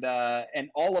 And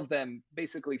all of them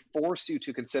basically force you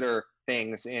to consider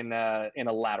things in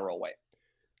a lateral way.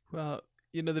 Well,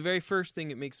 the very first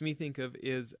thing it makes me think of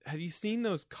is, have you seen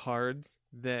those cards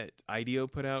that IDEO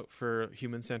put out for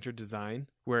human-centered design,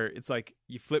 where it's like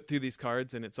you flip through these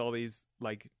cards and it's all these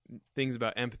like things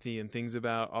about empathy and things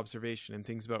about observation and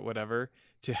things about whatever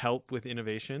to help with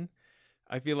innovation?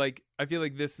 I feel like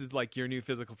this is like your new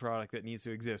physical product that needs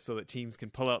to exist so that teams can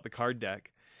pull out the card deck.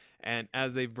 And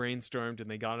as they've brainstormed and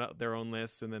they got out their own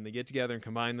lists, and then they get together and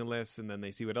combine the lists, and then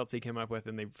they see what else they came up with,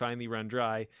 and they finally run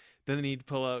dry, then they need to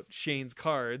pull out Shane's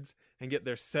cards and get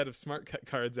their set of smart cut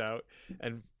cards out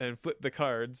and flip the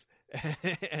cards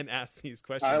and ask these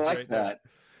questions. I like that.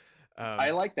 I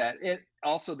like that. It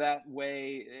also, that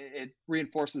way, it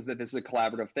reinforces that this is a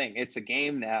collaborative thing. It's a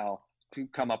game now to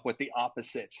come up with the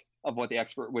opposite of what the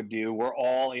expert would do. We're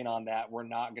all in on that. We're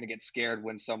not going to get scared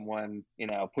when someone,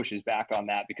 pushes back on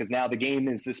that, because now the game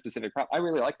is this specific problem. I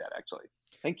really like that, actually.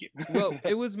 Thank you. Well,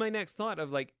 it was my next thought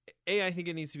of like, A, I think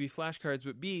it needs to be flashcards,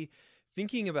 but B,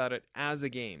 thinking about it as a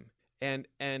game. And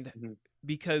mm-hmm.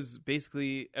 Because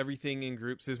basically everything in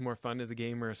groups is more fun as a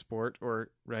game or a sport, or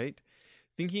right?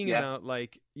 Thinking about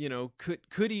like,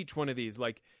 could each one of these,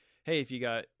 like, hey, if you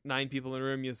got 9 people in a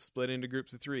room, you split into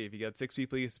groups of 3. If you got 6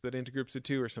 people, you split into groups of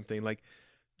 2 or something. Like,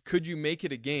 could you make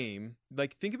it a game?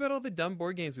 Like, think about all the dumb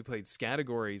board games we played,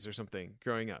 Scattergories or something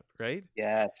growing up, right?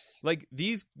 Yes. Like,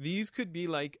 these could be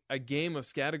like a game of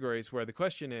Scattergories where the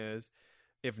question is,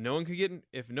 if no one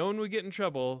would get in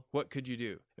trouble, what could you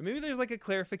do? And maybe there's like a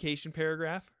clarification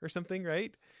paragraph or something,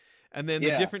 right? And then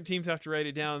the different teams have to write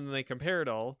it down and they compare it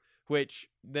all, which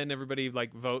then everybody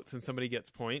like votes and somebody gets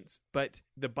points. But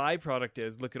the byproduct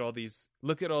is look at all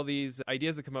these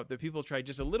ideas that come up that people try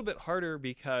just a little bit harder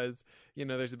because,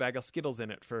 there's a bag of Skittles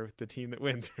in it for the team that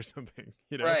wins or something,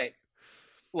 Right.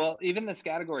 Well, even the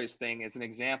Scattergories thing is an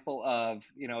example of,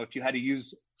 if you had to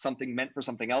use something meant for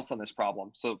something else on this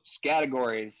problem. So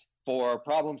Scattergories for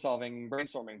problem solving,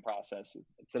 brainstorming process,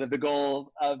 instead of the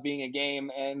goal of being a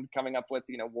game and coming up with,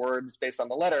 words based on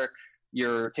the letter,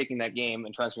 you're taking that game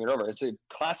and transferring it over. It's a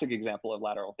classic example of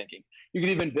lateral thinking. You can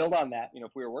even build on that,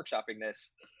 if we were workshopping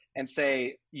this, and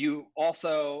say, you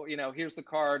also, here's the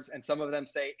cards, and some of them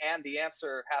say, and the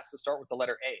answer has to start with the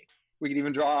letter A. We can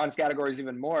even draw honest categories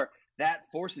even more. That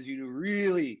forces you to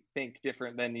really think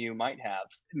different than you might have.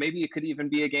 Maybe it could even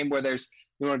be a game where you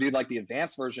want to do like the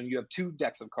advanced version, you have 2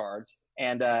 decks of cards,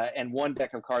 and one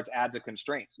deck of cards adds a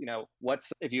constraint.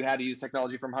 What's if you had to use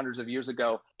technology from hundreds of years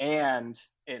ago, and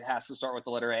it has to start with the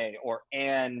letter A, or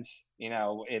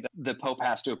the Pope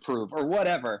has to approve, or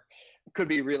whatever. It could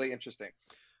be really interesting.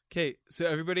 Okay, so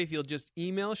everybody, if you'll just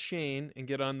email Shane and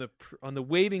get on the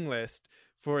waiting list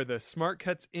for the Smart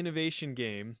Cuts Innovation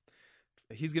game,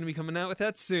 he's going to be coming out with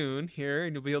that soon here,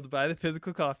 and you'll be able to buy the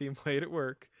physical copy and play it at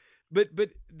work. But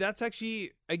that's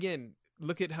actually, again,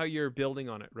 look at how you're building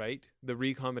on it, right? The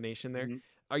recombination there. Mm-hmm.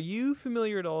 Are you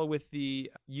familiar at all with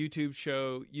the YouTube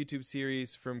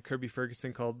series from Kirby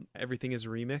Ferguson called Everything is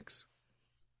Remix?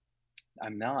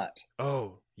 I'm not.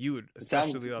 Oh, you would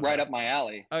especially love right that. Up my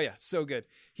alley. Oh yeah, so good.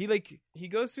 He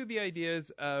goes through the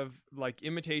ideas of like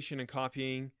imitation and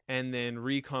copying, and then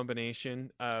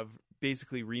recombination of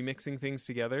basically remixing things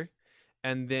together,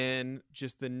 and then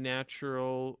just the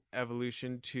natural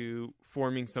evolution to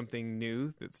forming something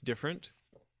new that's different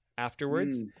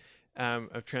afterwards,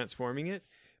 of transforming it.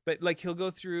 But like he'll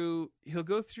go through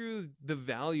the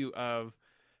value of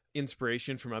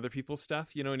inspiration from other people's stuff,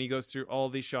 and he goes through all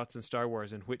these shots in Star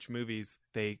Wars and which movies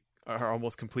they are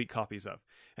almost complete copies of,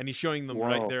 and he's showing them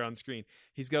right there on screen.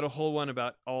 He's got a whole one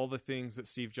about all the things that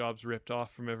Steve Jobs ripped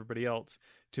off from everybody else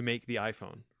to make the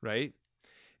iPhone, right?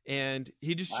 And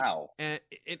he just and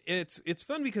it's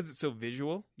fun because it's so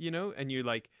visual, and you're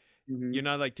like, you're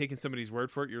not like taking somebody's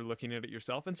word for it, you're looking at it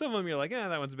yourself. And some of them you're like,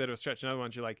 that one's a bit of a stretch. And other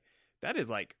ones you're like, that is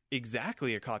like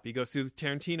exactly a copy. He goes through the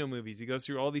Tarantino movies, he goes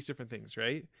through all these different things,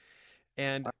 right?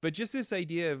 But just this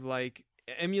idea of like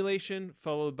emulation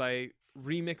followed by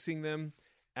remixing them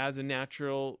as a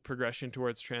natural progression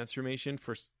towards transformation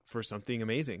for something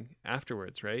amazing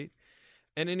afterwards, right?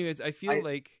 And anyways, I feel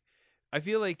like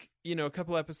a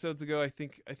couple episodes ago, I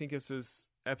think this is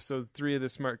episode 3 of the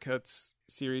Smart Cuts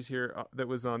series here, that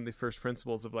was on the first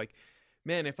principles of like,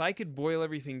 man, if I could boil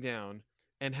everything down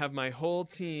and have my whole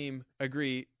team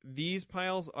agree these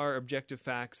piles are objective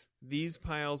facts, these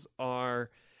piles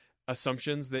are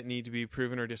assumptions that need to be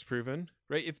proven or disproven,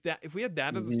 right? If we had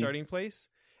that as a starting place,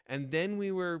 and then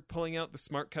we were pulling out the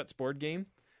Smart Cuts board game,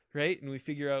 right, and we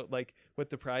figure out like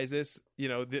what the prize is,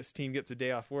 this team gets a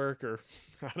day off work, or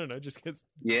I don't know, just gets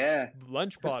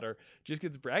lunch pot, or just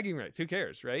gets bragging rights, who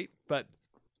cares, right? But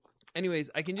anyways,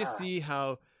 I can just see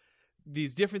how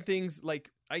these different things,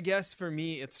 like, I guess for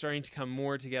me it's starting to come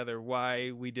more together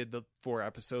why we did the 4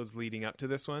 episodes leading up to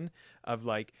this one, of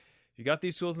like, you got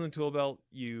these tools in the tool belt,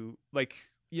 you like,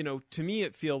 to me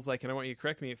it feels like, and I want you to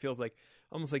correct me, it feels like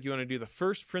almost like you want to do the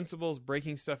first principles,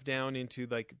 breaking stuff down into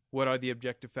like, what are the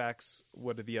objective facts,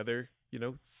 what are the other,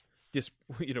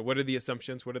 what are the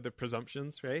assumptions, what are the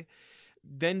presumptions, right?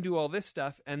 Then do all this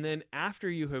stuff, and then after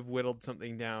you have whittled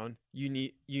something down, you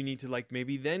need to like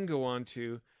maybe then go on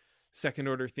to second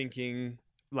order thinking,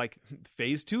 like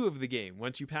phase 2 of the game.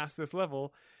 Once you pass this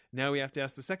level, now we have to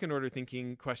ask the second order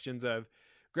thinking questions of,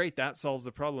 great, that solves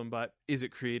the problem, but is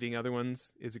it creating other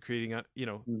ones? Is it creating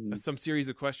some series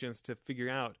of questions to figure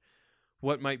out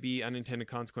what might be unintended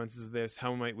consequences of this?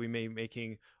 How might we be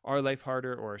making our life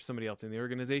harder, or somebody else in the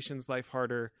organization's life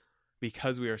harder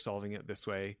because we are solving it this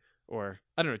way? Or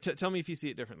I don't know. Tell me if you see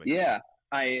it differently. Yeah,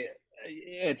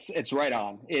 it's right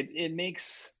on. It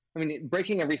makes,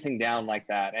 breaking everything down like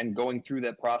that and going through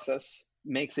that process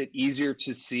makes it easier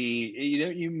to see.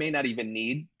 You may not even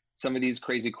need some of these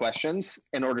crazy questions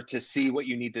in order to see what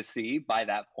you need to see by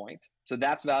that point. So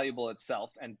that's valuable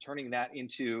itself, and turning that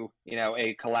into,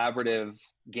 a collaborative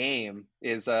game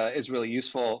is really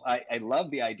useful. I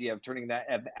love the idea of turning that,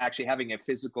 of actually having a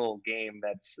physical game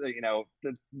that's,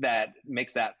 that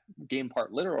makes that game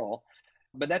part literal.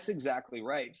 But that's exactly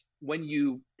right. When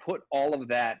you put all of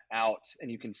that out and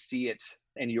you can see it,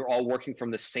 and you're all working from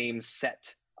the same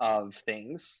set of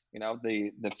things,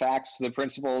 the facts, the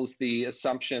principles, the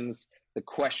assumptions,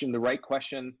 the right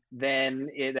question, then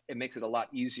it makes it a lot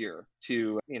easier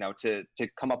to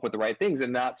come up with the right things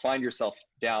and not find yourself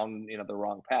down, the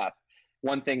wrong path.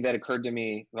 One thing that occurred to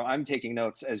me, I'm taking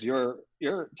notes as you're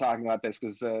talking about this,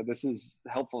 because this is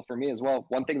helpful for me as well.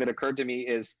 One thing that occurred to me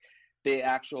is the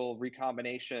actual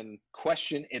recombination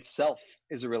question itself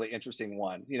is a really interesting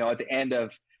one. At the end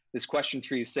of this question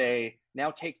tree, say, now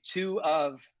take 2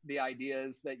 of the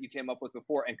ideas that you came up with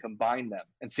before and combine them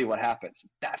and see what happens.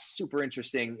 That's super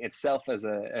interesting itself as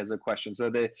a question. So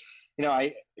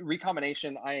I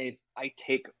recombination, I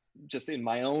take just in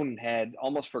my own head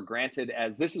almost for granted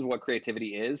as this is what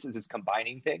creativity is it's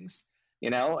combining things,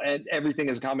 and everything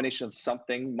is a combination of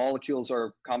something. Molecules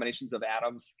are combinations of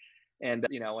atoms, and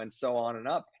and so on and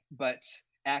up. But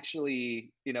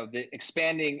actually, the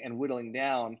expanding and whittling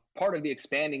down, part of the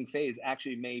expanding phase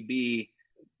actually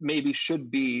maybe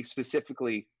should be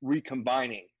specifically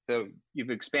recombining. So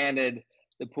you've expanded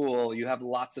the pool, you have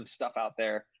lots of stuff out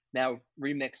there. Now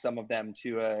remix some of them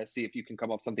to see if you can come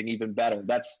up with something even better.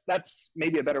 That's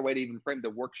maybe a better way to even frame the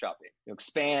workshopping.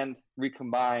 Expand,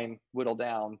 recombine, whittle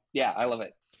down. Yeah, I love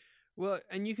it. Well,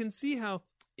 and you can see how,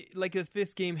 like, if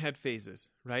this game had phases,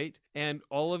 right? And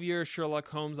all of your Sherlock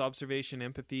Holmes observation,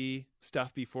 empathy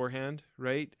stuff beforehand,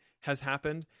 right, has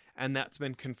happened, and that's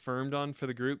been confirmed on for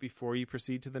the group before you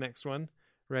proceed to the next one,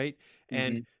 right? Mm-hmm.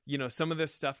 And, some of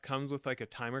this stuff comes with like a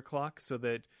timer clock so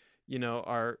that,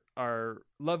 our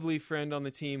lovely friend on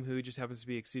the team who just happens to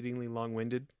be exceedingly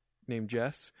long-winded named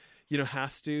Jess,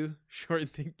 has to shorten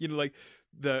things, like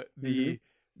the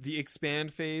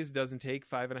expand phase doesn't take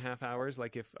 5.5 hours.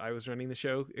 Like if I was running the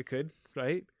show, it could,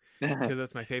 right? Because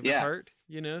that's my favorite part,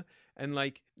 and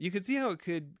like, you could see how it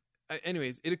could,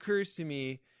 anyways, it occurs to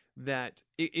me that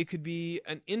it could be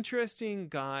an interesting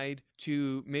guide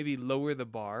to maybe lower the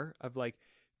bar of like,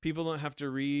 people don't have to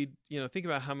read, think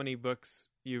about how many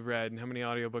books you've read and how many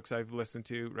audiobooks I've listened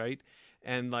to, right?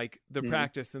 And like the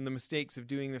practice and the mistakes of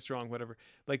doing this wrong, whatever.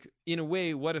 Like, in a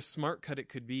way, what a smart cut it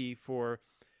could be for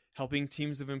helping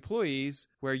teams of employees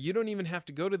where you don't even have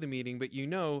to go to the meeting, but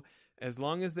as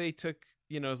long as they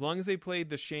played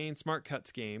the Shane Smart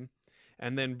Cuts game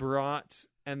and then brought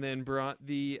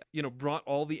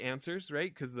all the answers,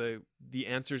 right? Because the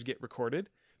answers get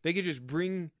recorded. They could just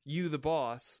bring you, the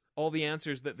boss, all the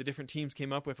answers that the different teams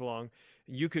came up with along.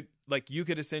 You could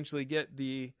essentially get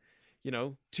the,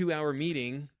 2-hour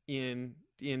meeting in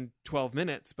 12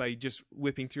 minutes by just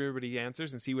whipping through everybody's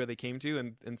answers and see where they came to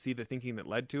and see the thinking that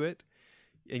led to it.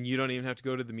 And you don't even have to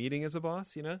go to the meeting as a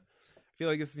boss, I feel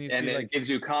like this needs to be like... And it gives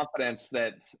you confidence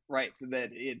that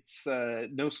it's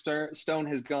no stone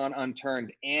has gone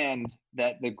unturned and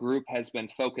that the group has been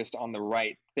focused on the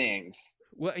right things.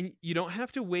 Well, and you don't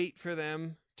have to wait for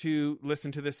them to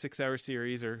listen to this 6-hour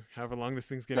series or however long this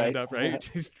thing's going to end up, right?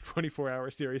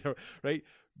 24-hour series, right?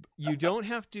 You don't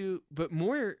have to, but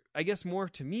more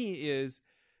to me is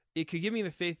it could give me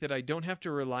the faith that I don't have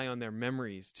to rely on their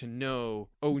memories to know,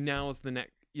 now's the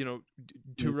next,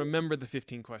 to remember the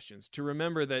 15 questions, to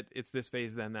remember that it's this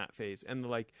phase, then that phase. And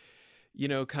like,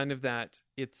 kind of that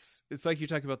it's like you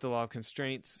talk about the law of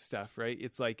constraints stuff, right?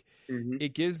 It's like,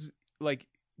 it gives like,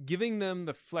 giving them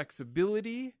the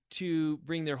flexibility to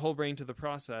bring their whole brain to the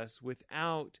process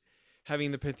without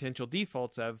having the potential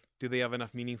defaults of, do they have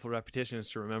enough meaningful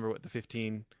repetitions to remember what the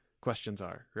 15 questions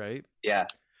are, right? Yeah.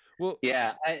 Well,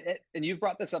 yeah. And you've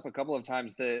brought this up a couple of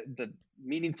times, the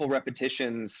meaningful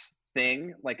repetitions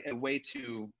thing, like a way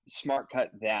to smart cut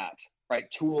that, right?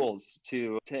 Tools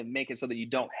to make it so that you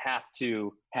don't have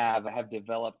to have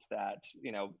developed that,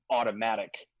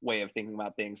 automatic way of thinking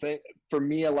about things. For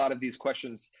me, a lot of these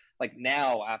questions, like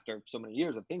now after so many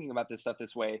years of thinking about this stuff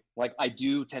this way, like I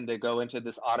do tend to go into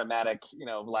this automatic,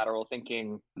 lateral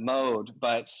thinking mode.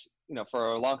 But,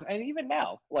 for a long, and even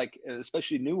now, like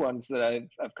especially new ones that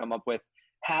I've come up with,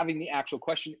 having the actual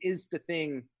question is the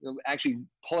thing, actually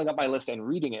pulling up my list and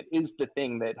reading it is the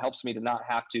thing that helps me to not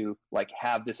have to like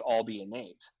have this all be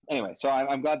innate. Anyway, so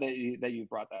I'm glad that you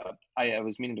brought that up. I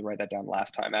was meaning to write that down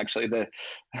last time, actually, the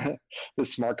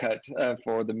smart cut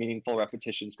for the meaningful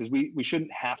repetitions, because we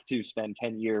shouldn't have to spend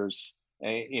 10 years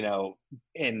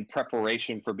in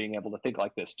preparation for being able to think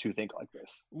like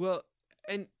this. Well,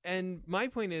 and my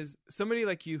point is, somebody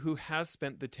like you who has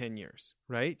spent the 10 years,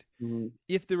 right? Mm-hmm.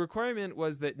 If the requirement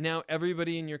was that now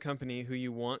everybody in your company who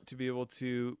you want to be able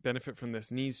to benefit from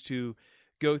this needs to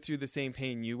go through the same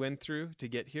pain you went through to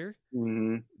get here,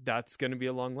 that's going to be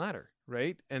a long ladder,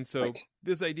 right? And so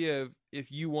this idea of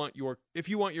if you want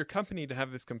your company to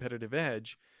have this competitive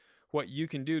edge, what you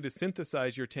can do to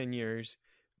synthesize your 10 years,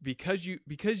 because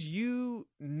you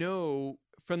know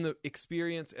from the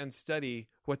experience and study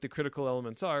what the critical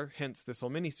elements are, hence this whole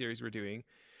mini-series we're doing,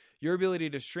 your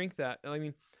ability to shrink that. I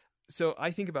mean, so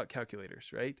I think about calculators,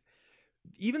 right?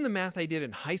 Even the math I did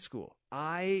in high school,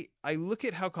 I look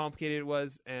at how complicated it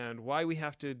was and why we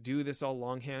have to do this all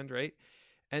longhand, right?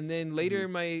 And then later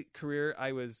in my career,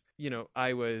 I was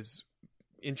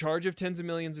in charge of tens of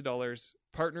millions of dollars,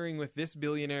 partnering with this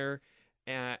billionaire,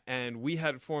 and we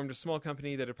had formed a small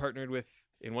company that had partnered with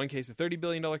In one case, a $30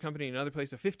 billion company, in another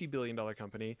place, a $50 billion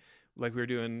company, like we were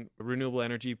doing renewable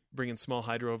energy, bringing small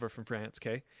hydro over from France,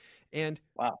 okay? And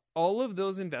Wow. all of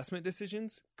those investment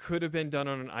decisions could have been done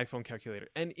on an iPhone calculator.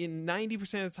 And in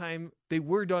 90% of the time, they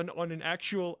were done on an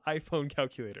actual iPhone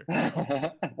calculator,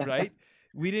 right?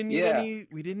 We didn't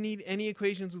need any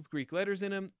equations with Greek letters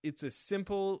in them. It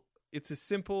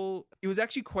was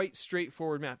actually quite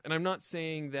straightforward math. And I'm not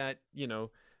saying that,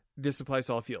 this applies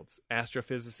to all fields.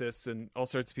 Astrophysicists and all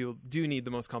sorts of people do need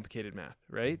the most complicated math,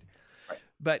 right?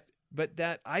 But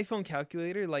that iPhone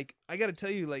calculator, like, I got to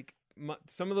tell you, like,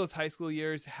 some of those high school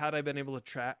years, had I been able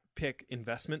to pick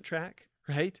investment track,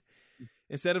 right?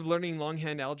 Instead of learning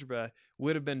longhand algebra,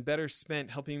 would have been better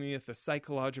spent helping me with the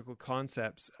psychological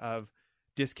concepts of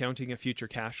discounting a future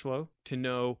cash flow to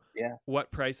know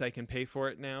what price I can pay for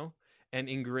it now, and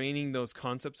ingraining those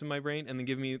concepts in my brain, and then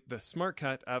giving me the smart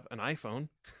cut of an iPhone,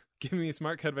 giving me a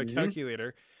smart cut of a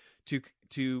calculator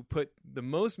to put the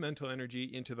most mental energy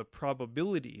into the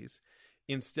probabilities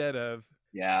instead of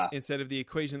the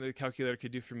equation that the calculator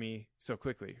could do for me so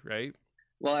quickly, right?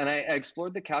 Well, and I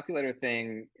explored the calculator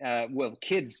thing,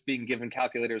 kids being given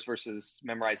calculators versus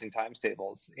memorizing times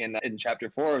tables in chapter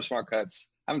 4 of Smart Cuts.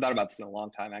 I haven't thought about this in a long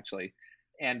time, actually.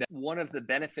 And one of the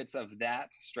benefits of that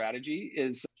strategy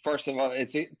is, first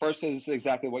is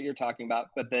exactly what you're talking about.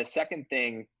 But the second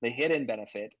thing, the hidden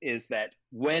benefit, is that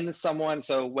when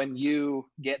you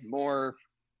get more,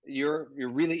 you're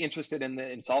really interested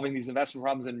in solving these investment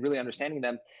problems and really understanding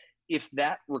them. If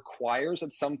that requires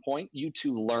at some point you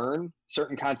to learn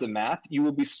certain kinds of math, you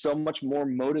will be so much more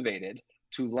motivated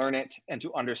to learn it and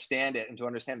to understand it and to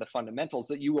understand the fundamentals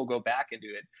that you will go back and do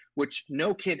it, which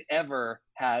no kid ever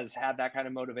has had that kind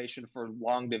of motivation for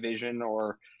long division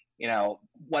or,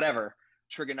 whatever,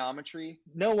 trigonometry.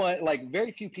 No one, like,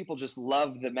 very few people just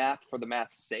love the math for the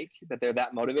math's sake, that they're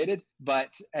that motivated.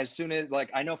 But as soon as, like,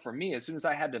 I know for me, as soon as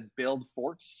I had to build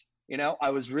forts, I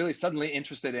was really suddenly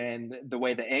interested in the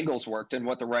way the angles worked and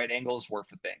what the right angles were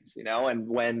for things, and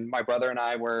when my brother and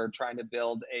I were trying to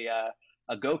build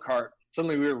a go-kart,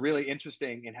 suddenly we were really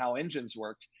interested in how engines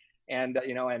worked, and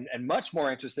much more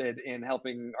interested in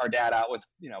helping our dad out with,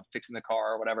 fixing the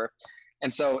car or whatever.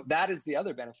 And so that is the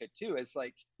other benefit too, is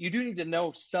like, you do need to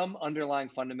know some underlying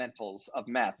fundamentals of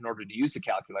math in order to use the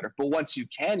calculator. But once you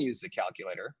can use the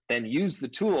calculator, then use the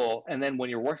tool. And then when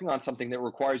you're working on something that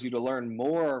requires you to learn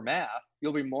more math,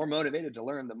 you'll be more motivated to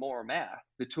learn the more math.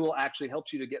 The tool actually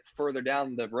helps you to get further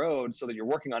down the road so that you're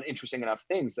working on interesting enough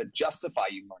things that justify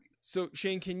you learning. So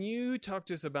Shane, can you talk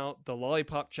to us about the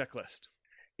lollipop checklist?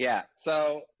 Yeah.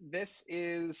 So this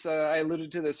is, I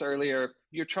alluded to this earlier.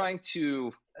 You're trying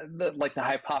to, the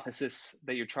hypothesis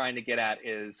that you're trying to get at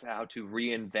is how to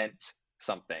reinvent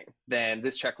something. Then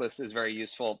this checklist is very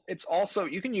useful. It's also,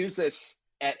 you can use this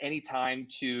at any time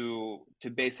to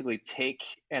basically take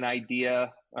an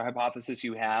idea or hypothesis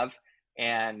you have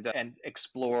and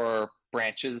explore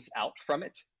branches out from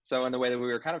it. So in the way that we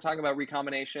were kind of talking about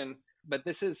recombination, but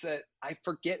this is, I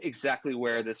forget exactly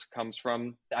where this comes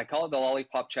from. I call it the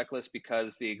lollipop checklist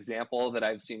because the example that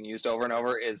I've seen used over and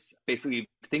over is basically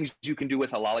things you can do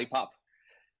with a lollipop.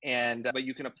 But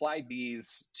you can apply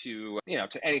these to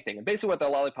anything. And basically what the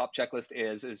lollipop checklist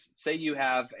is say you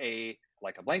have a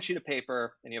blank sheet of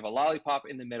paper and you have a lollipop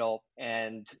in the middle,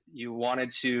 and you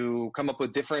wanted to come up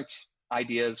with different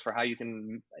ideas for how you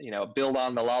can, build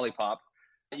on the lollipop.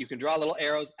 You can draw little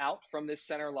arrows out from this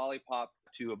center lollipop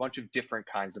to a bunch of different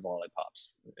kinds of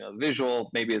lollipops. Visual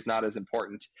maybe is not as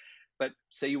important, but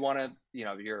say you want to,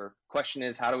 your question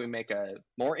is, how do we make a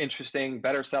more interesting,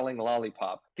 better selling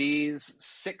lollipop? These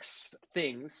 6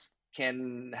 things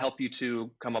can help you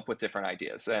to come up with different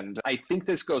ideas. And I think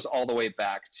this goes all the way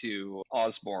back to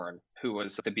Osborne, who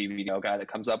was the BBDO guy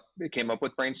that came up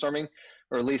with brainstorming,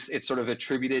 or at least it's sort of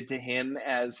attributed to him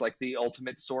as like the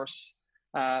ultimate source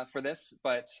for this.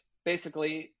 But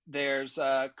basically, there's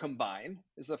combine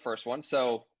is the first one.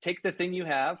 So take the thing you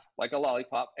have, like a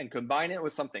lollipop, and combine it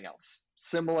with something else.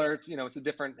 Similar to, it's a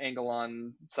different angle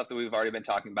on stuff that we've already been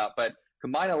talking about, but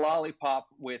combine a lollipop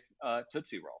with a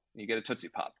Tootsie Roll, and you get a Tootsie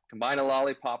Pop. Combine a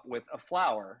lollipop with a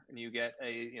flower, and you get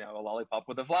a lollipop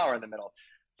with a flower in the middle.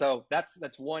 So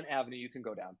that's one avenue you can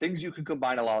go down. Things you can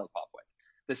combine a lollipop with.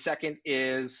 The second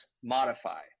is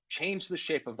modify. Change the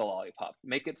shape of the lollipop.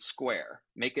 Make it square.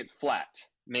 Make it flat.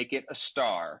 Make it a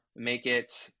star, make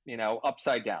it,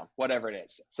 upside down, whatever it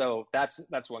is. So that's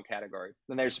one category.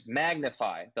 Then there's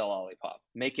magnify the lollipop,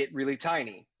 make it really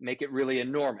tiny, make it really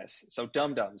enormous. So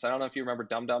dum-dums. I don't know if you remember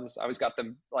dum-dums. I always got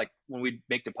them like when we'd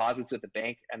make deposits at the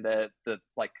bank, and the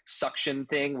suction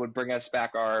thing would bring us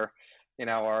back our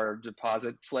our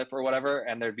deposit slip or whatever,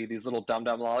 and there'd be these little Dum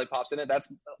Dum lollipops in it.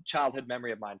 That's a childhood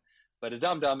memory of mine. But a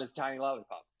Dum Dum is a tiny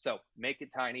lollipop. So make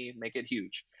it tiny, make it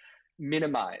huge.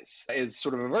 Minimize is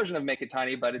sort of a version of make it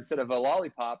tiny, but instead of a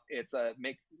lollipop, it's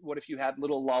what if you had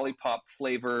little lollipop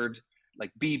flavored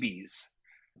like BBs,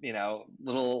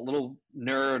 little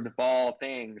nerd ball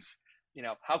things.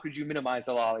 How could you minimize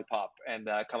a lollipop and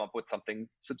come up with something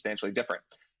substantially different?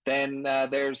 Then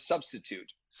there's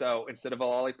substitute. So instead of a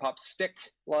lollipop stick,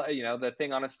 the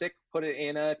thing on a stick, put it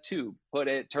in a tube,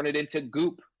 turn it into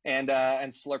goop and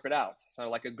slurp it out. So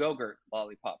like a Go-Gurt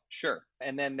lollipop, sure.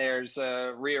 And then there's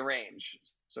rearrange.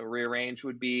 So rearrange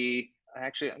would be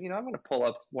actually, I'm going to pull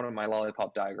up one of my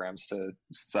lollipop diagrams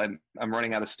since I'm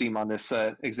running out of steam on this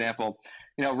example.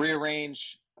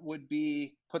 Rearrange would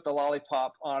be put the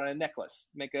lollipop on a necklace,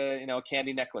 make a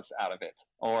candy necklace out of it,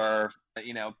 or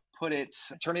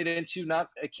turn it into not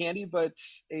a candy but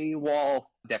a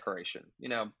wall decoration,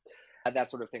 that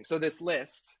sort of thing. So this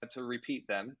list, to repeat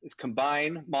them, is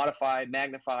combine, modify,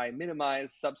 magnify,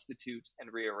 minimize, substitute,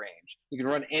 and rearrange. You can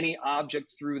run any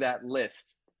object through that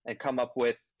list and come up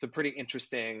with some pretty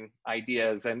interesting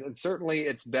ideas. And certainly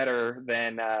it's better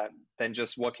than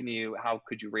just how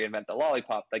could you reinvent the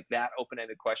lollipop? Like that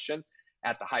open-ended question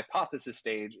at the hypothesis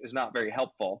stage is not very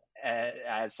helpful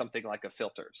as something like a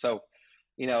filter. So,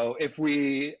 if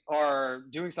we are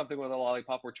doing something with a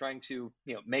lollipop, we're trying to,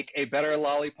 make a better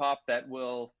lollipop that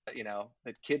will,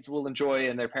 that kids will enjoy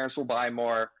and their parents will buy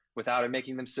more without it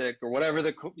making them sick or whatever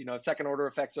the, second order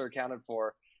effects are accounted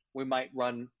for. We might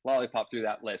run lollipop through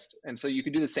that list. And so you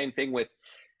could do the same thing with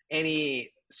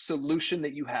any solution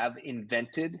that you have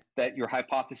invented that your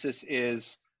hypothesis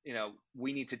is,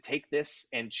 we need to take this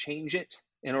and change it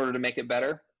in order to make it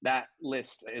better. That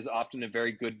list is often a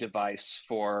very good device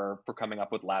for coming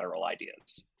up with lateral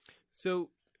ideas. So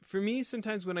for me,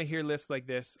 sometimes when I hear lists like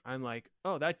this, I'm like,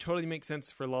 oh, that totally makes sense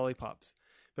for lollipops.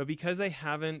 But because I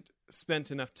haven't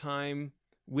spent enough time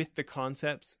with the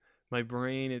concepts, my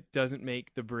brain, it doesn't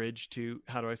make the bridge to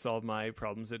how do I solve my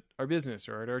problems at our business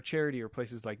or at our charity or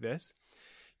places like this.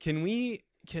 Can we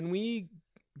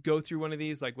go through one of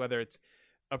these, like whether it's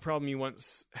a problem you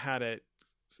once had at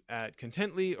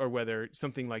Contently or whether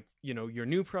something like, your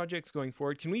new projects going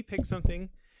forward? Can we pick something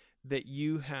that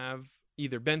you have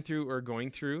either been through or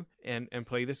going through and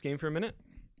play this game for a minute?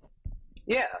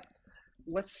 Yeah.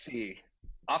 Let's see.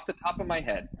 Off the top of my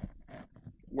head,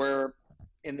 we're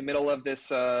in the middle of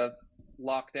this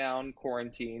lockdown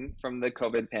quarantine from the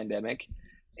COVID pandemic.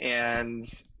 And,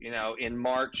 in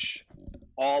March,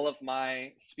 all of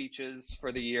my speeches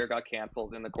for the year got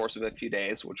canceled in the course of a few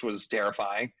days, which was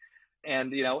terrifying.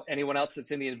 And, anyone else that's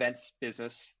in the events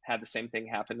business had the same thing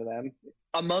happen to them.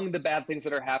 Among the bad things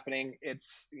that are happening,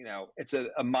 it's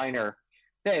a minor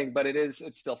thing, but it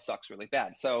still sucks really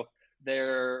bad. So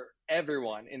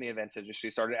everyone in the events industry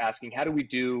started asking, how do we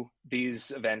do these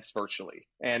events virtually?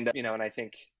 And, and I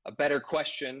think a better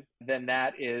question than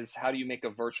that is, how do you make a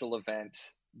virtual event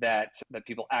that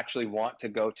people actually want to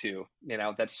go to,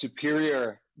 that's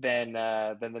superior than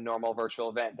the normal virtual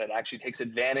event, that actually takes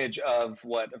advantage of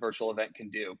what a virtual event can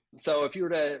do. So if you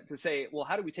were to say, well,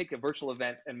 how do we take a virtual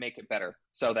event and make it better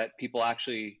so that people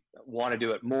actually want to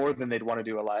do it more than they'd want to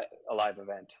do a live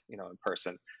event, in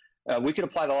person? We could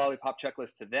apply the lollipop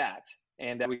checklist to that.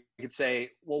 And we could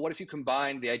say, well, what if you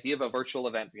combine the idea of a virtual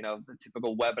event, the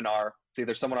typical webinar, it's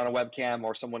either someone on a webcam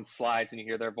or someone's slides and you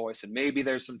hear their voice and maybe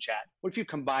there's some chat. What if you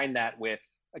combine that with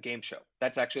a game show?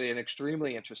 That's actually an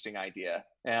extremely interesting idea.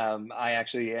 I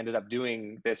actually ended up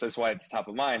doing this. That's why it's top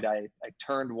of mind. I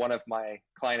turned one of my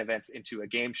client events into a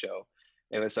game show.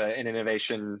 It was an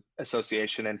innovation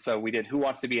association. And so we did Who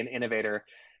Wants to Be an Innovator?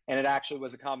 And it actually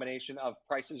was a combination of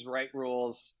Price is Right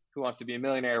rules, Who Wants to Be a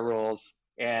Millionaire rules,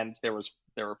 and there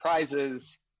were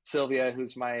prizes. Sylvia,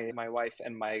 who's my wife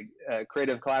and my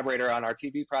creative collaborator on our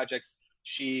TV projects,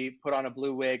 she put on a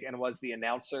blue wig and was the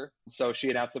announcer. So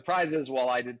she announced the prizes while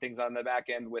I did things on the back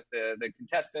end with the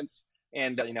contestants.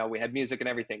 And, we had music and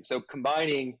everything. So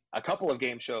combining a couple of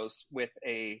game shows with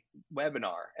a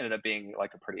webinar ended up being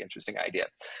like a pretty interesting idea.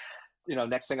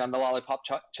 Next thing on the lollipop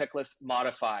checklist,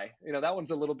 modify. That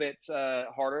one's a little bit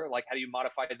harder. Like, how do you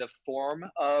modify the form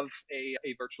of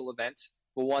a virtual event?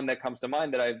 But one that comes to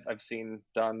mind that I've seen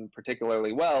done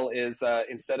particularly well is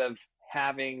instead of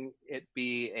having it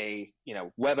be a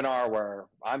webinar where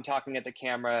I'm talking at the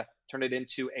camera, turn it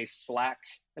into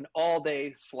an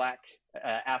all-day Slack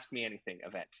Ask Me Anything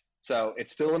event. So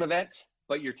it's still an event,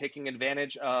 but you're taking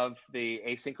advantage of the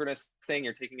asynchronous thing.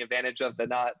 You're taking advantage of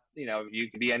you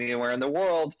can be anywhere in the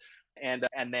world. And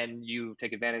then you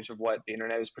take advantage of what the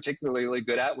internet is particularly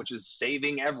good at, which is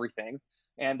saving everything.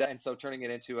 And so turning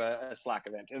it into a Slack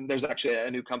event. And there's actually a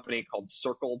new company called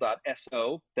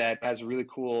Circle.so that has really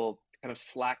cool kind of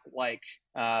Slack-like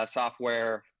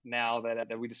software now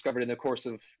that we discovered in the course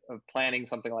of planning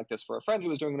something like this for a friend who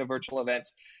was doing a virtual event,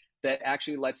 that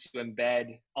actually lets you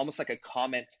embed almost like a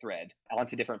comment thread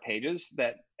onto different pages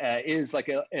that is like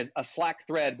a Slack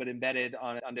thread, but embedded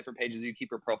on different pages. You keep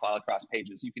your profile across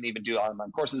pages. You can even do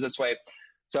online courses this way.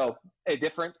 So a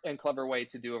different and clever way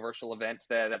to do a virtual event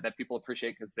that people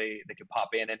appreciate because they can pop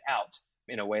in and out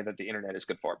in a way that the internet is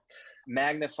good for.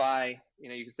 Magnify,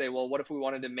 you could say, well, what if we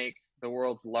wanted to make the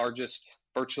world's largest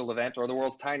virtual event or the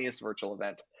world's tiniest virtual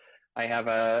event? I have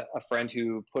a friend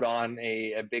who put on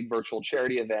a big virtual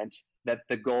charity event that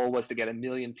the goal was to get 1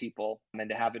 million people and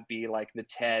to have it be like the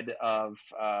TED of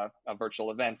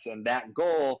virtual events. And that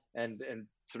goal and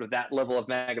sort of that level of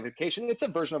magnification, it's a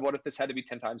version of what if this had to be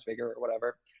 10 times bigger or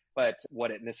whatever. But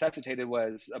what it necessitated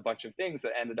was a bunch of things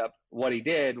that ended up, what he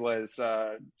did was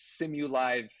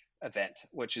Simulive event,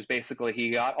 which is basically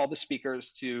he got all the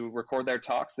speakers to record their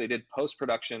talks. They did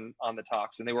post-production on the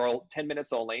talks, and they were all 10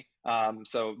 minutes only.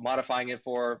 So modifying it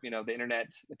for, the internet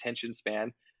attention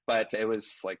span, but it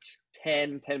was like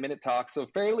 10-minute talks. So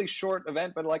fairly short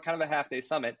event, but like kind of a half-day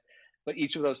summit. But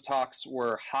each of those talks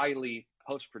were highly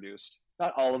post-produced.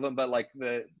 Not all of them, but like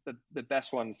the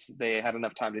best ones, they had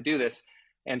enough time to do this.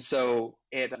 And so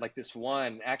it, like this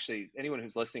one, actually, anyone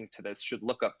who's listening to this should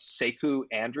look up Sekou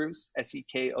Andrews,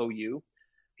 Sekou.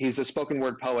 He's a spoken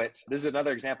word poet. This is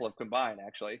another example of Combine,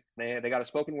 actually. They got a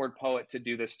spoken word poet to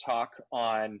do this talk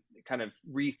on kind of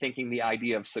rethinking the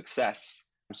idea of success.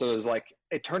 So it was like,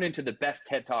 it turned into the best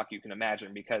TED Talk you can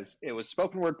imagine, because it was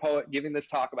spoken word poet giving this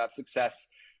talk about success,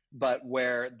 but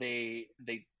where they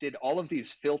did all of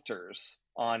these filters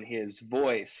on his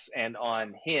voice and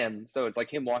on him. So it's like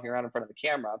him walking around in front of the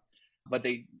camera, but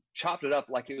they chopped it up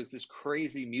like it was this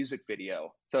crazy music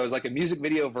video. So it was like a music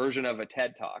video version of a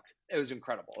TED Talk. It was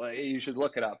incredible. You should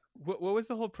look it up. What was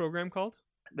the whole program called?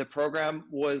 The program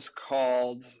was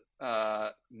called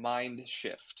Mind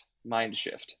Shift.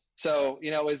 So,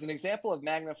 it was an example of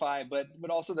Magnify, but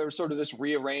also there was sort of this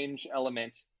rearrange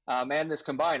element and this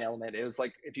combine element. It was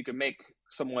like, if you could make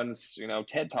someone's,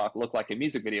 TED Talk look like a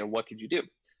music video, what could you do?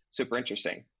 Super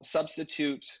interesting.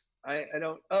 Substitute.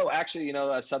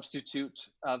 A substitute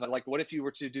of like, what if you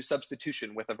were to do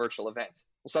substitution with a virtual event?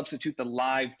 Well, substitute the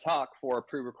live talk for a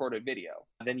pre-recorded video.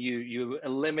 Then you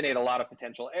eliminate a lot of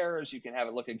potential errors. You can have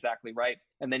it look exactly right.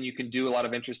 And then you can do a lot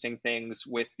of interesting things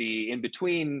with the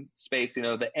in-between space.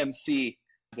 The MC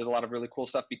did a lot of really cool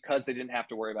stuff because they didn't have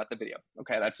to worry about the video.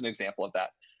 Okay, that's an example of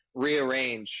that.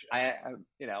 Rearrange. I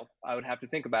would have to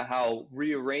think about how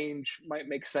rearrange might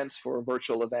make sense for a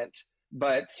virtual event.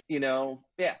 But,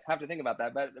 have to think about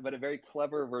that. But a very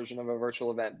clever version of a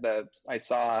virtual event that I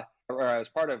saw or I was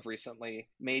part of recently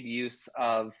made use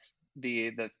of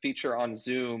the feature on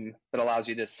Zoom that allows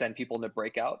you to send people into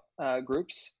breakout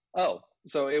groups.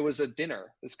 So it was a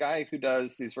dinner. This guy who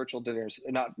does these virtual dinners,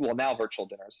 now virtual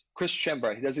dinners, Chris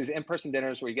Chembra, he does these in-person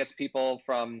dinners where he gets people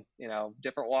from,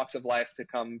 different walks of life to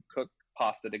come cook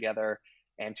pasta together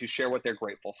and to share what they're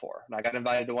grateful for. And I got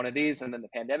invited to one of these, and then the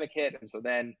pandemic hit. And so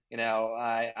then,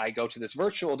 I go to this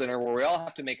virtual dinner where we all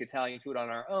have to make Italian food on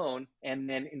our own. And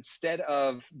then instead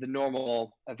of the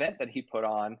normal event that he put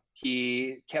on,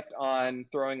 he kept on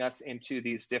throwing us into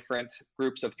these different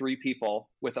groups of 3 people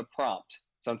with a prompt.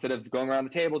 So instead of going around the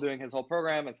table doing his whole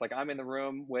program, it's like I'm in the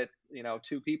room with,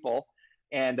 2 people.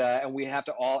 And we have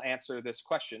to all answer this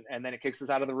question. And then it kicks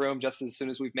us out of the room just as soon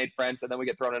as we've made friends. And then we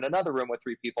get thrown in another room with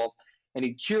 3 people. And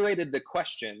he curated the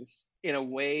questions in a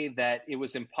way that it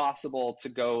was impossible to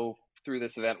go through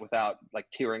this event without like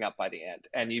tearing up by the end.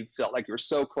 And you felt like you were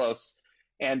so close.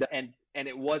 And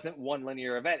it wasn't one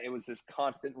linear event. It was this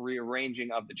constant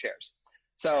rearranging of the chairs.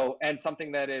 So, and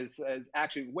something that is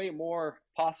actually way more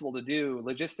possible to do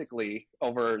logistically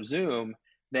over Zoom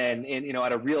than in,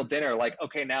 at a real dinner, like,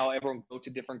 okay, now everyone go to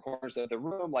different corners of the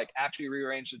room, like actually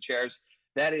rearrange the chairs.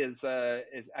 That is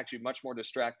actually much more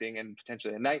distracting and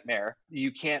potentially a nightmare.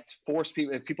 You can't force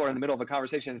people, if people are in the middle of a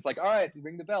conversation, it's like, all right,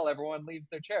 ring the bell, everyone leaves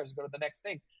their chairs, go to the next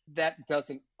thing. That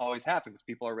doesn't always happen because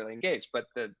people are really engaged. But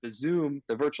the Zoom,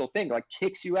 the virtual thing, like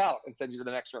kicks you out and sends you to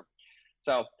the next room.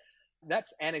 So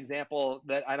that's an example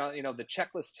that I don't, the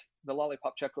checklist, the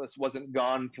Lollipop checklist wasn't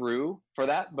gone through for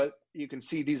that, but you can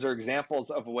see these are examples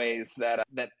of ways that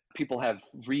people have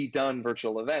redone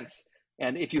virtual events.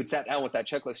 And if you had sat down with that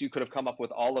checklist, you could have come up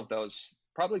with all of those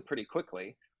probably pretty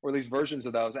quickly, or at least versions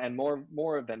of those and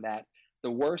more than that.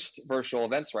 the worst virtual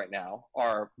events right now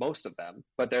are most of them,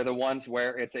 but they're the ones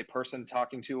where it's a person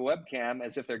talking to a webcam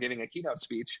as if they're giving a keynote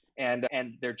speech, and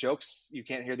their jokes, you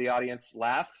can't hear the audience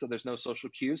laugh, so there's no social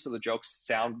cues, so the jokes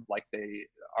sound like they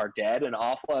are dead and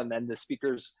awful, and then the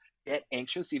speakers get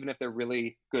anxious even if they're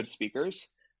really good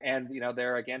speakers. And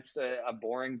they're against a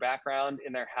boring background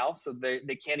in their house, so they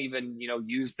can't even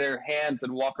use their hands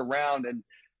and walk around and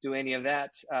do any of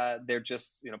that. They're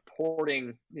just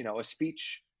porting a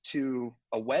speech to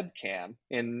a webcam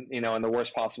in in the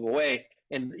worst possible way.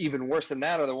 And even worse than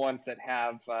that are the ones that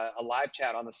have a live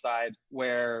chat on the side,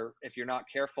 where if you're not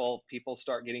careful, people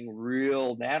start getting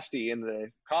real nasty in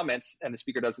the comments and the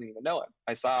speaker doesn't even know it.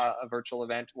 I saw a virtual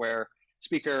event where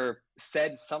speaker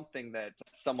said something that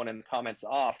someone in the comments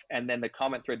off, and then the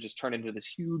comment thread just turned into this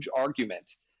huge argument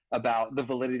about the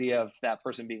validity of that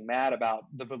person being mad about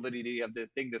the validity of the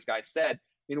thing this guy said.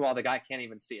 Meanwhile, the guy can't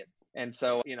even see it. And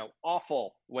so,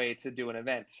 awful way to do an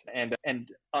event. And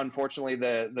unfortunately,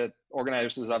 the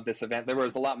organizers of this event, there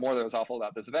was a lot more that was awful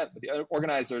about this event, but the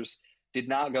organizers did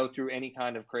not go through any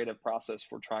kind of creative process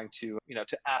for trying to,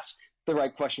 to ask the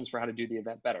right questions for how to do the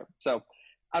event better. So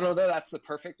I don't know that that's the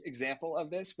perfect example of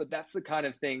this, but that's the kind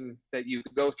of thing that you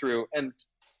go through. And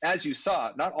as you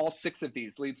saw, not all 6 of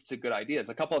these leads to good ideas.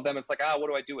 A couple of them, it's like, what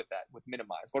do I do with that, with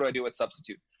minimize? What do I do with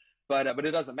substitute? But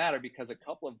it doesn't matter, because a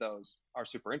couple of those are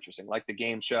super interesting, like the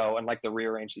game show and like the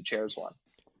rearrange the chairs one.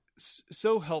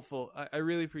 So helpful. I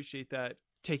really appreciate that.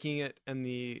 Taking it and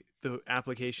the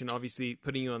application, obviously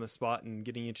putting you on the spot and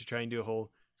getting you to try and do a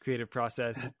whole creative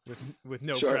process with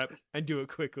no Sure. prep and do it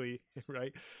quickly,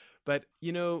 right? But,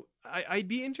 I'd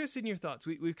be interested in your thoughts.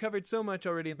 We've covered so much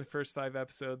already in the first 5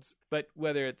 episodes, but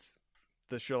whether it's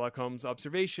the Sherlock Holmes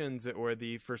observations or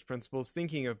the first principles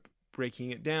thinking of breaking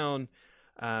it down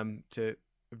to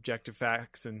objective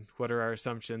facts and what are our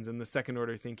assumptions, and the second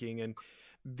order thinking, and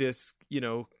this,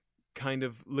 kind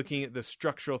of looking at the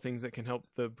structural things that can help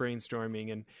the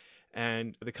brainstorming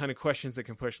and the kind of questions that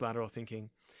can push lateral thinking.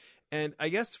 And I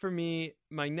guess for me,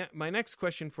 my next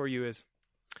question for you is,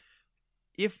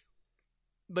 if,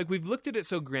 like, we've looked at it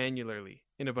so granularly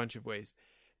in a bunch of ways,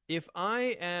 if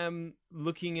I am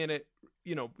looking at it,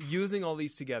 using all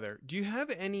these together, do you have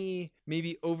any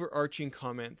maybe overarching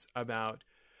comments about,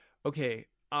 okay,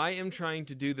 I am trying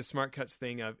to do the smart cuts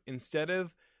thing of, instead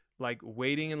of like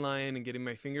waiting in line and getting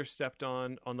my finger stepped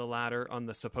on the ladder, on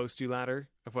the supposed to ladder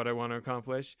of what I want to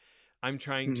accomplish, I'm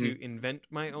trying to invent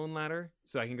my own ladder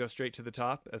so I can go straight to the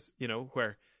top, as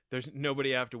where there's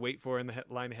nobody I have to wait for in the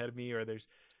line ahead of me, or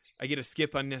I get to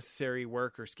skip unnecessary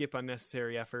work or skip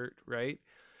unnecessary effort, right?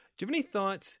 Do you have any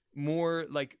thoughts more,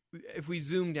 like, if we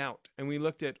zoomed out and we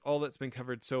looked at all that's been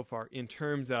covered so far in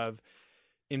terms of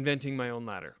inventing my own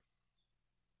ladder?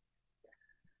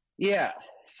 Yeah.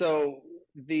 So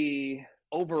the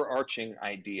overarching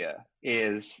idea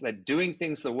is that doing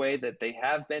things the way that they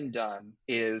have been done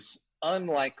is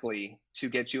unlikely to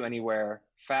get you anywhere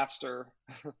faster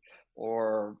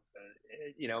or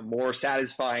more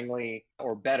satisfyingly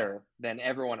or better than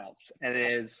everyone else. And it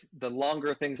is, the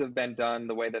longer things have been done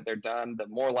the way that they're done, the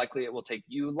more likely it will take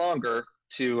you longer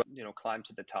to climb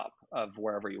to the top of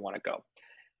wherever you want to go.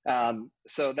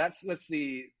 So that's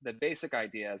the basic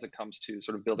idea as it comes to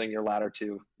sort of building your ladder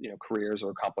to careers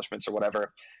or accomplishments or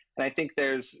whatever. And I think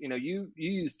there's you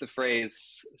used the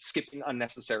phrase skipping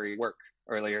unnecessary work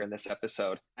earlier in this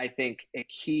episode. I think a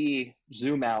key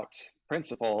zoom out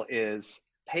principle is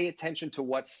pay attention to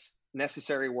what's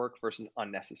necessary work versus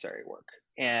unnecessary work,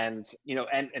 and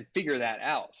and figure that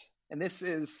out. And this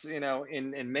is,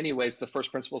 in many ways, the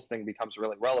first principles thing becomes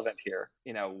really relevant here.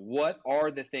 What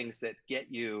are the things that get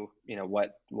you,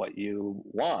 what you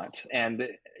want? And,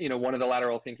 one of the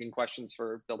lateral thinking questions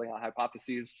for building on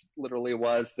hypotheses literally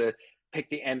was to pick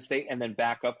the end state and then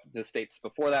back up the states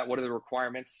before that. What are the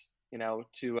requirements,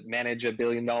 to manage $1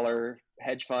 billion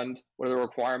hedge fund? What are the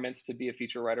requirements to be a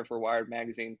feature writer for Wired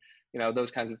magazine?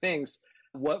 Those kinds of things.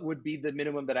 What would be the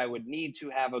minimum that I would need to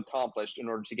have accomplished in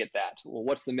order to get that? Well,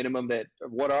 what's the minimum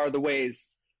what are the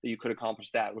ways that you could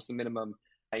accomplish that? What's the minimum,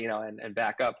 and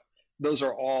back up? Those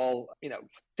are all,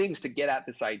 things to get at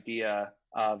this idea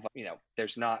of,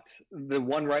 there's not the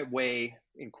one right way,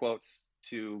 in quotes,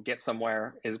 to get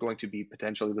somewhere is going to be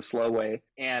potentially the slow way.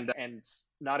 And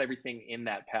not everything in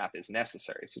that path is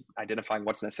necessary. So identifying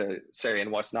what's necessary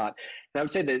and what's not. And I would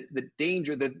say that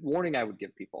the warning I would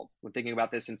give people when thinking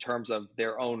about this in terms of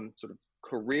their own sort of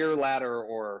career ladder,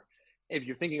 or if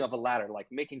you're thinking of a ladder, like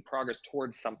making progress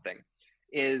towards something,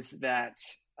 is that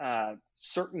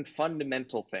certain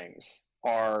fundamental things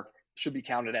are should be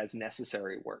counted as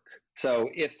necessary work. So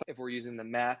if we're using the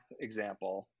math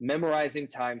example, memorizing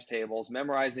times tables,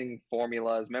 memorizing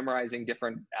formulas, memorizing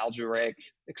different algebraic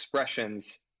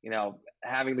expressions,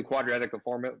 having the quadratic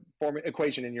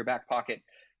equation in your back pocket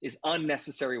is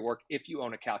unnecessary work if you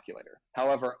own a calculator.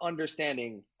 However,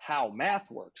 understanding how math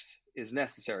works is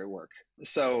necessary work.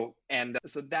 So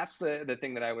that's the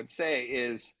thing that I would say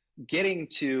is getting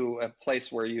to a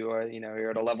place where you're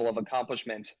at a level of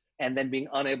accomplishment and then being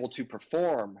unable to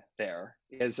perform there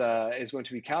is going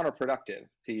to be counterproductive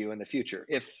to you in the future.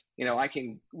 If I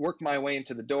can work my way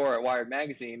into the door at Wired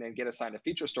Magazine and get assigned a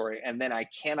feature story, and then I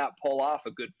cannot pull off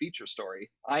a good feature story,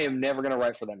 I am never going to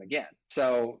write for them again.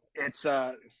 So it's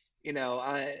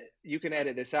you can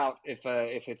edit this out if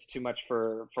it's too much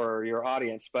for your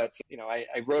audience, but I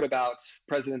wrote about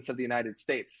presidents of the United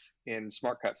States in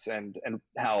Smart Cuts and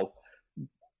how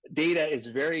data is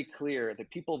very clear that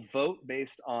people vote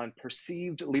based on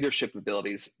perceived leadership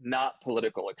abilities, not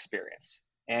political experience.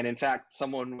 And in fact,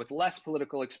 someone with less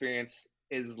political experience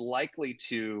is likely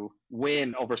to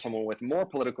win over someone with more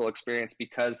political experience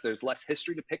because there's less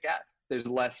history to pick at. There's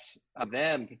less of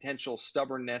them potential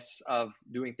stubbornness of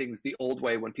doing things the old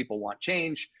way when people want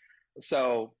change.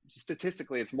 So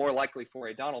statistically, it's more likely for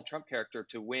a Donald Trump character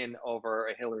to win over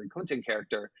a Hillary Clinton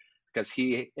character because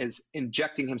he is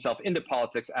injecting himself into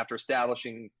politics after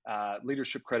establishing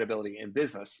leadership credibility in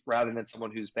business rather than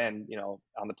someone who's been,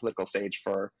 on the political stage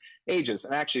for ages.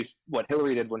 And actually what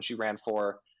Hillary did when she ran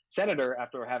for senator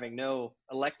after having no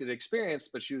elected experience,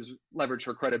 but she was leveraged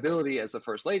her credibility as a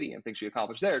first lady and things she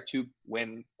accomplished there to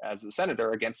win as a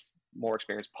senator against more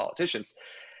experienced politicians.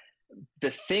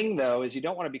 The thing, though, is you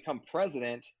don't want to become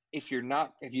president if you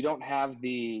don't have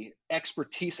the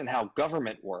expertise in how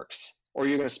government works, or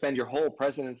you're going to spend your whole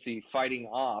presidency fighting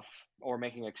off or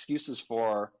making excuses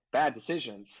for bad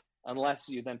decisions, unless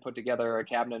you then put together a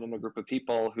cabinet and a group of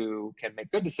people who can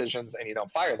make good decisions and you don't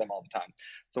fire them all the time.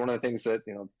 So one of the things that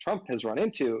Trump has run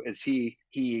into is he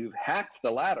hacked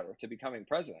the ladder to becoming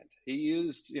president. He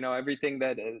used everything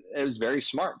that is very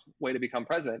smart way to become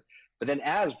president. But then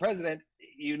as president,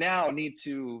 you now need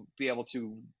to be able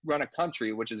to run a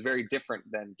country, which is very different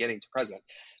than getting to president.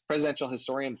 Presidential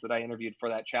historians that I interviewed for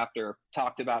that chapter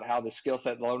talked about how the skill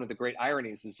set, one of the great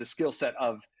ironies, is the skill set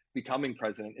of becoming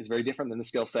president is very different than the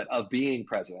skill set of being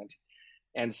president.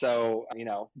 And so,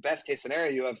 best case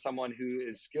scenario, you have someone who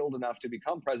is skilled enough to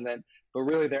become president, but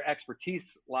really their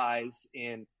expertise lies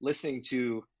in listening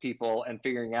to people and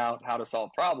figuring out how to solve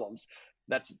problems.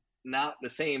 That's not the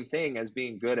same thing as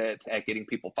being good at getting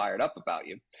people fired up about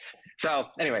you. So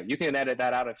anyway, you can edit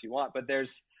that out if you want, but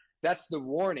that's the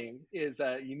warning is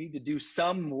you need to do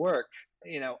some work.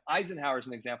 Eisenhower is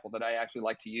an example that I actually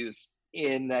like to use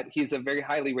in that he's a very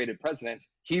highly rated president.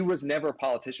 He was never a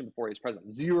politician before he was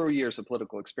president, 0 years of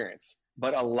political experience,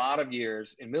 but a lot of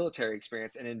years in military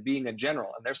experience and in being a general.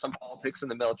 And there's some politics in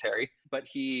the military, but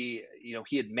he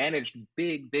had managed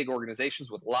big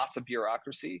organizations with lots of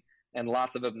bureaucracy and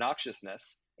lots of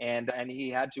obnoxiousness. And he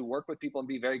had to work with people and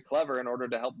be very clever in order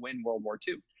to help win World War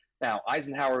II. Now,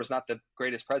 Eisenhower was not the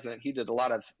greatest president. He did a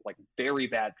lot of very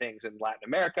bad things in Latin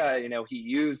America. He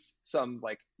used some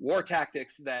war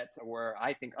tactics that were,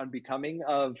 I think, unbecoming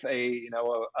of a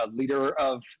leader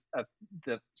of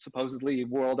the supposedly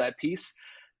world at peace.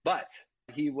 But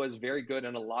he was very good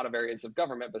in a lot of areas of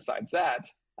government besides that.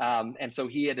 And so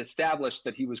he had established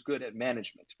that he was good at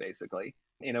management, basically,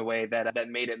 in a way that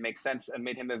made it make sense and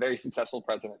made him a very successful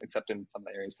president, except in some of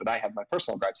the areas that I have my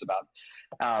personal gripes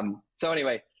about. So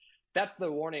anyway, that's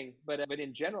the warning. But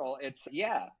in general, it's,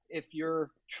 if you're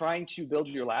trying to build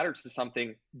your ladder to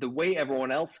something, the way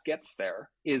everyone else gets there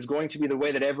is going to be the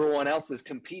way that everyone else is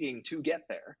competing to get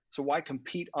there. So why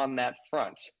compete on that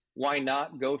front? Why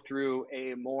not go through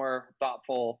a more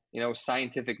thoughtful,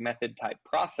 scientific method type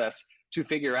process to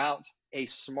figure out a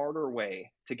smarter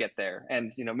way to get there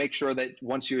and, make sure that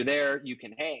once you're there, you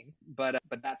can hang. But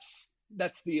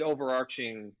that's the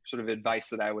overarching sort of advice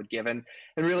that I would give. And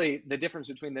really the difference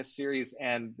between this series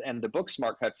and the book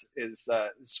Smart Cuts is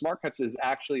Smart Cuts is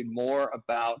actually more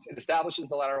about, it establishes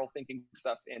the lateral thinking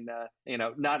stuff in,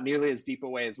 not nearly as deep a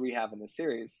way as we have in the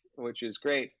series, which is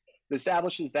great. It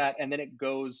establishes that, and then it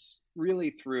goes really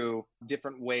through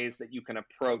different ways that you can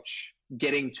approach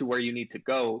getting to where you need to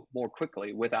go more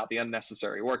quickly without the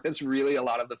unnecessary work. That's really a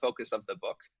lot of the focus of the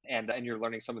book. And you're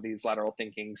learning some of these lateral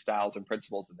thinking styles and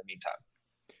principles in the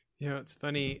meantime. It's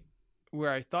funny.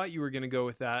 Where I thought you were going to go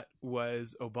with that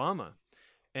was Obama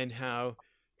and how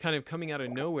kind of coming out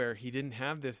of nowhere, he didn't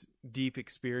have this deep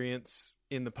experience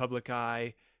in the public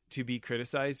eye to be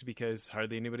criticized because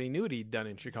hardly anybody knew what he'd done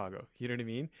in Chicago. You know what I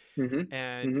mean? Mm-hmm.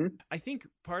 And Mm-hmm. I think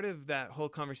part of that whole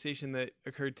conversation that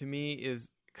occurred to me is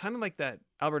kind of like that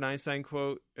Albert Einstein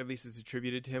quote, at least it's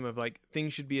attributed to him, of like,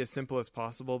 things should be as simple as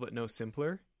possible, but no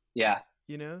simpler. Yeah.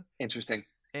 You know? Interesting.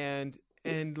 And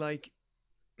like,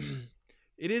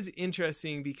 it is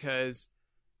interesting because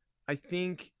I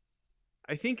think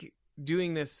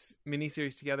doing this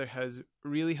miniseries together has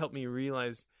really helped me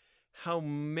realize how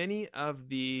many of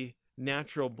the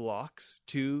natural blocks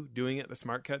to doing it the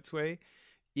Smart Cuts way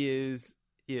is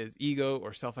ego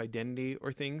or self-identity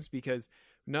or things, because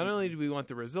not only do we want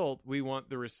the result, we want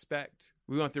the respect.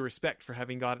 We want the respect for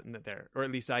having gotten it there, or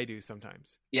at least I do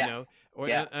sometimes. Yeah. You know, or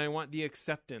Yeah. and I want the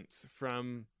acceptance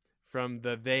from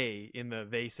the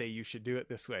they say you should do it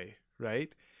this way,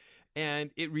 right?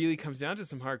 And it really comes down to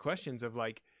some hard questions of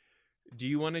like, do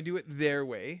you want to do it their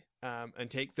way and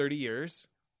take 30 years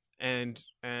and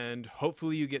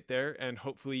hopefully you get there, and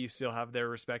hopefully you still have their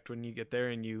respect when you get there,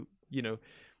 and you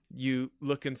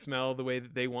look and smell the way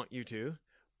that they want you to?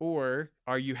 Or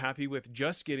are you happy with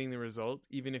just getting the result?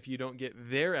 Even if you don't get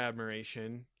their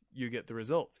admiration, you get the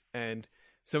result. And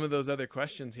some of those other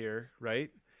questions here,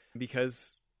 right?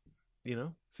 Because,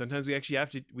 sometimes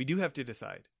we do have to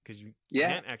decide, because you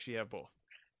can't actually have both.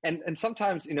 And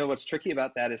sometimes, what's tricky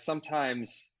about that is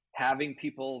sometimes having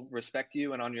people respect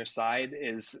you and on your side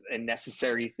is a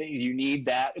necessary thing. You need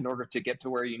that in order to get to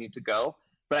where you need to go.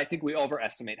 But I think we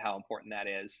overestimate how important that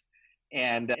is.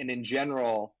 And in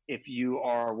general, if you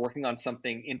are working on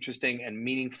something interesting and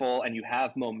meaningful and you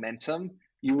have momentum,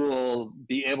 you will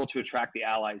be able to attract the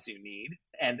allies you need.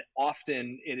 And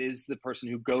often it is the person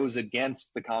who goes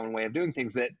against the common way of doing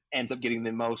things that ends up getting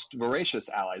the most voracious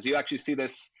allies. You actually see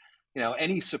this,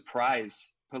 any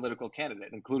surprise political candidate,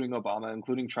 including Obama,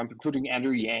 including Trump, including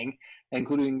Andrew Yang,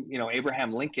 including,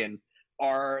 Abraham Lincoln,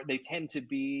 they tend to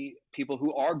be people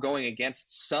who are going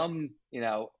against some,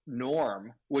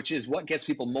 norm, which is what gets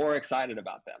people more excited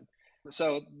about them.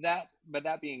 So but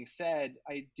that being said,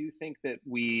 I do think that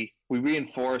we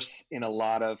reinforce in a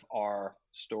lot of our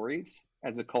stories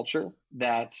as a culture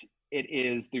that it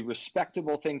is the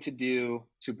respectable thing to do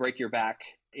to break your back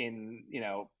in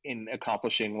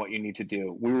accomplishing what you need to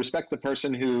do. We respect the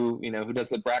person who does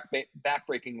the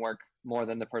back-breaking work more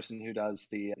than the person who does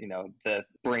the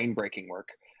brain-breaking work.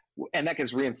 And that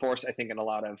gets reinforced, I think, in a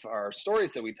lot of our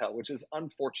stories that we tell, which is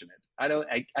unfortunate.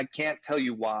 I can't tell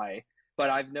you why, but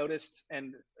I've noticed,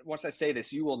 and once I say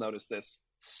this, you will notice this,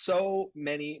 so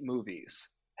many movies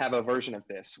have a version of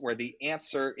this where the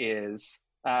answer is,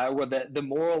 where the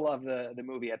moral of the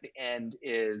movie at the end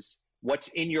is what's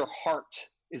in your heart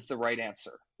is the right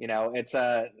answer. It's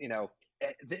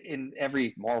in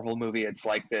every Marvel movie, it's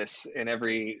like this.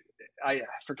 I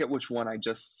forget which one I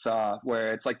just saw,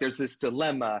 where it's like there's this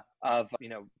dilemma of,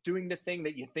 doing the thing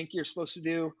that you think you're supposed to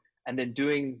do, and then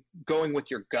going with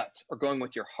your gut or going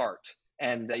with your heart.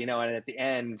 And, and at the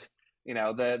end,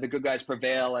 the good guys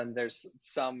prevail, and there's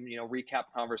some, recap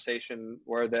conversation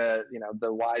where the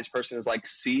wise person is like,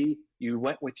 see, you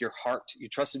went with your heart, you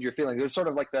trusted your feelings. It's sort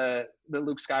of like the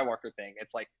Luke Skywalker thing.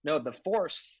 It's like, no, the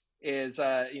Force is,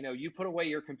 you put away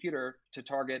your computer to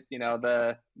target,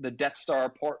 the Death Star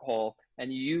porthole,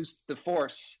 and you used the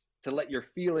Force to let your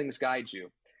feelings guide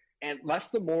you. And that's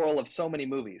the moral of so many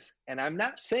movies. And I'm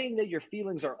not saying that your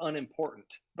feelings are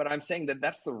unimportant, but I'm saying that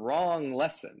that's the wrong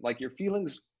lesson. Like, your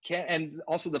feelings can't, and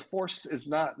also the Force is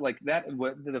not like that.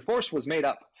 The Force was made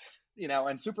up,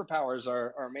 and superpowers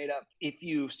are made up. If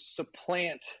you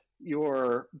supplant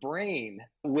your brain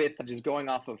with just going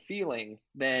off of feeling,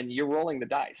 then you're rolling the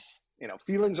dice.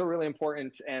 Feelings are really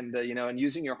important, and and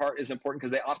using your heart is important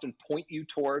because they often point you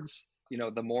towards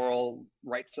the moral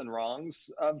rights and wrongs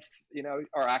of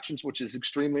our actions, which is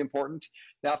extremely important.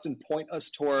 They often point us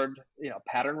toward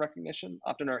pattern recognition.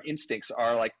 Often our instincts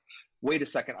are like, wait a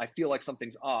second, I feel like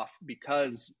something's off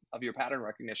because of your pattern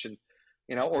recognition.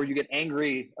 Or you get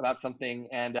angry about something,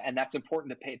 and that's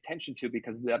important to pay attention to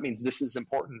because that means this is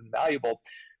important and valuable.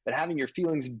 But having your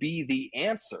feelings be the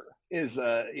answer is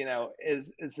a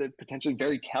potentially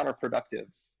very counterproductive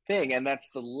thing. And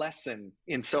that's the lesson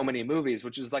in so many movies,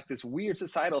 which is like this weird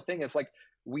societal thing. It's like,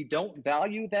 we don't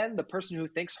value then the person who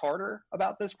thinks harder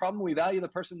about this problem. We value the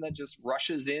person that just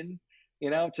rushes in,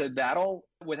 to battle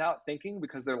without thinking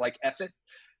because they're like, F it.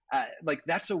 Like,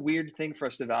 that's a weird thing for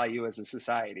us to value as a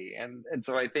society. And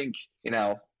so I think,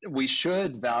 we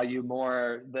should value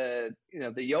more the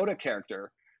Yoda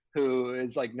character who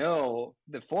is like, no,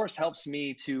 the Force helps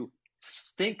me to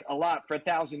think a lot for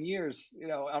 1,000 years,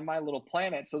 on my little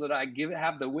planet, so that I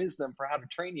have the wisdom for how to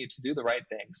train you to do the right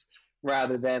things.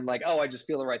 rather than like, oh, I just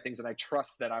feel the right things and I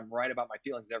trust that I'm right about my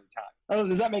feelings every time. I don't know,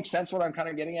 does that make sense what I'm kind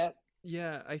of getting at?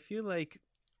 Yeah, I feel like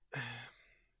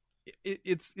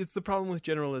it's the problem with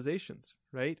generalizations,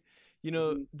 right?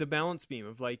 The balance beam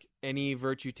of like any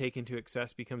virtue taken to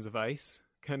excess becomes a vice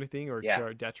kind of thing, or to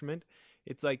our detriment.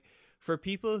 It's like for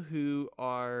people who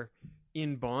are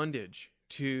in bondage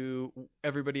to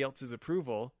everybody else's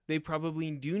approval, they probably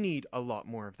do need a lot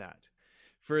more of that.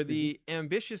 For the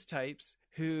ambitious types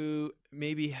who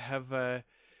maybe have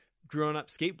grown up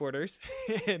skateboarders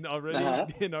and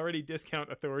already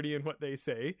discount authority in what they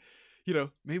say,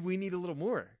 maybe we need a little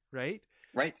more, right?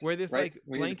 Right. Where this right. like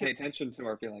we blanket, need to pay attention to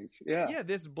our feelings. Yeah.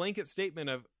 This blanket statement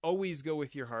of always go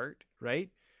with your heart, right?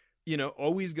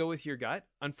 Always go with your gut.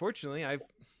 Unfortunately, I've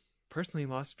personally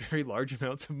lost very large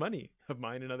amounts of money of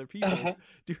mine and other people's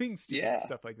doing stupid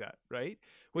stuff like that, right?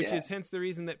 Which is hence the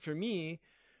reason that for me,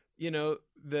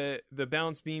 the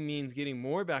balance beam means getting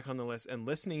more back on the list and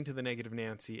listening to the negative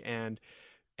Nancy and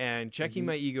checking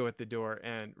my ego at the door,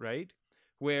 and right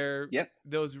where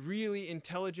those really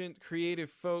intelligent, creative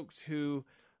folks who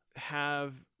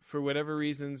have, for whatever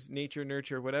reasons, nature,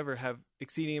 nurture, whatever, have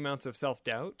exceeding amounts of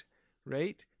self-doubt,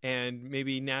 right? And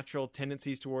maybe natural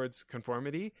tendencies towards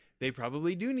conformity. They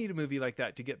probably do need a movie like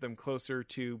that to get them closer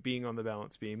to being on the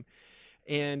balance beam.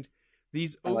 And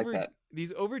these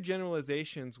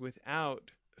overgeneralizations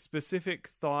without specific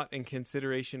thought and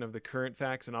consideration of the current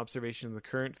facts and observation of the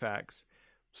current facts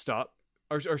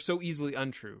are so easily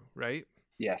untrue, right?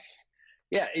 Yes.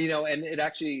 Yeah, and it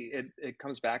actually it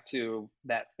comes back to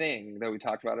that thing that we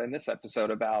talked about in this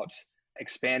episode about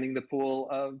expanding the pool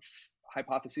of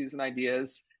hypotheses and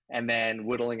ideas and then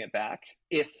whittling it back.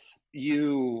 If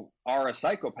you are a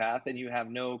psychopath and you have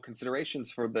no considerations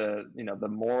for the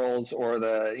morals or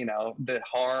the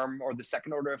harm or the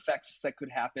second order effects that could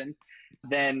happen,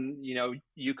 then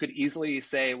you could easily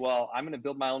say, well, I'm going to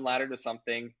build my own ladder to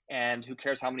something, and who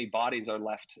cares how many bodies are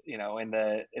left in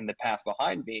the path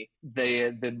behind me.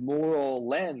 The moral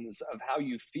lens of how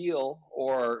you feel,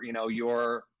 or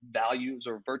your values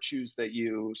or virtues that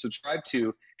you subscribe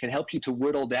to, can help you to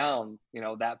whittle down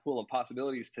that pool of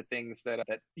possibilities to things that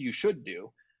you should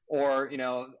do. Or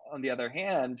on the other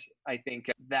hand, I think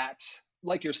that,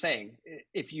 like you're saying,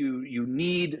 if you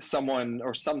need someone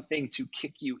or something to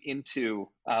kick you into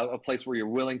a place where you're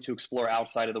willing to explore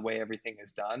outside of the way everything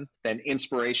is done, then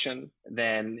inspiration,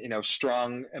 then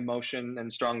strong emotion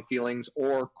and strong feelings,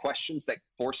 or questions that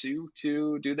force you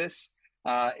to do this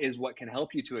is what can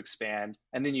help you to expand.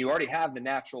 And then you already have the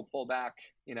natural pullback,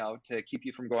 to keep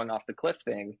you from going off the cliff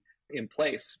thing in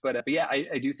place. But yeah,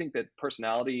 I do think that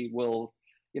personality will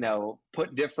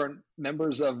put different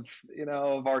members of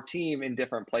our team in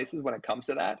different places when it comes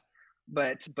to that.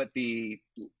 But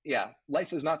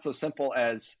life is not so simple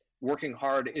as working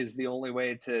hard is the only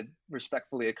way to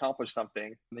respectfully accomplish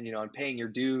something. And paying your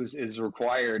dues is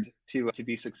required to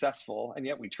be successful. And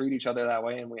yet we treat each other that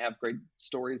way, and we have great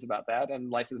stories about that. And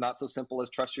life is not so simple as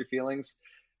trust your feelings,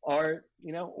 or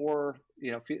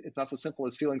it's not so simple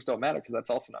as feelings don't matter, because that's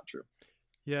also not true.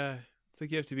 Yeah, it's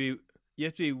like you have to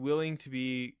be willing to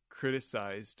be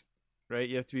criticized, right?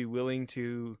 You have to be willing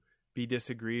to be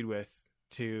disagreed with,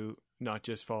 to not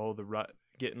just follow the rut,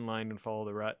 get in line and follow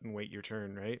the rut and wait your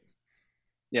turn, right?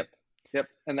 Yep.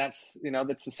 And that's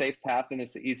the safe path, and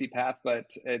it's the easy path.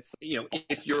 But it's,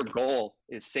 if your goal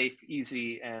is safe,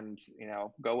 easy, and,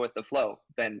 go with the flow,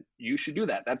 then you should do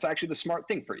that. That's actually the smart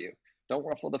thing for you. Don't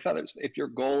ruffle the feathers. If your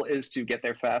goal is to get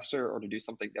there faster or to do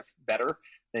something better,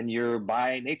 then you're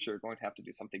by nature going to have to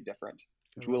do something different,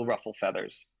 which will ruffle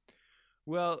feathers.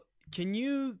 Well, can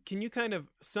you kind of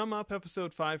sum up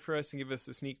episode 5 for us and give us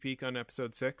a sneak peek on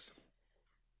episode 6?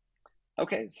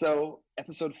 Okay, so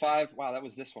episode 5, wow, that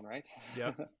was this one, right?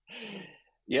 Yeah.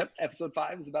 Yep. Episode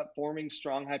 5 is about forming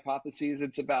strong hypotheses.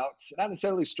 It's about not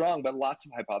necessarily strong, but lots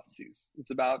of hypotheses.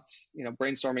 It's about,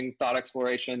 brainstorming, thought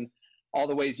exploration, all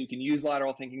the ways you can use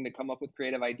lateral thinking to come up with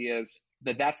creative ideas.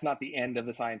 But that's not the end of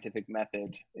the scientific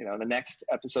method. The next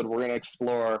episode, we're going to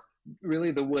explore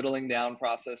really the whittling down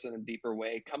process in a deeper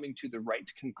way, coming to the right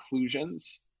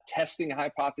conclusions, testing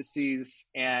hypotheses,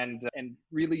 and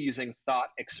really using thought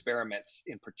experiments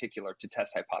in particular to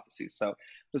test hypotheses. So at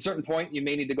a certain point, you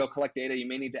may need to go collect data. You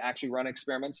may need to actually run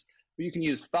experiments, but you can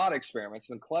use thought experiments,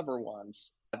 and clever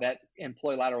ones that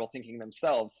employ lateral thinking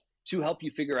themselves, to help you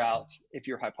figure out if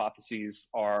your hypotheses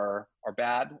are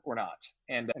bad or not.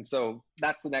 And so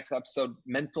that's the next episode,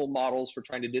 mental models for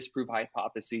trying to disprove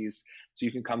hypotheses so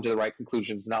you can come to the right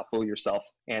conclusions, not fool yourself.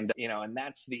 And, and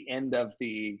that's the end of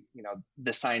the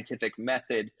scientific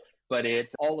method. but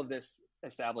all of this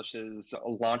establishes a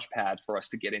launch pad for us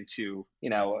to get into,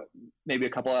 maybe a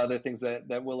couple of other things that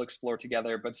we'll explore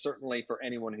together. But certainly for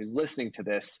anyone who's listening to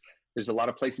this, there's a lot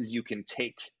of places you can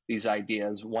take these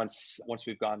ideas once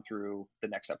we've gone through the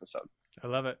next episode. I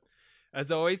love it.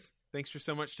 As always, thanks for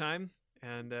so much time.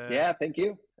 And yeah, thank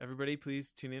you. Everybody,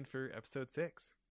 please tune in for episode 6.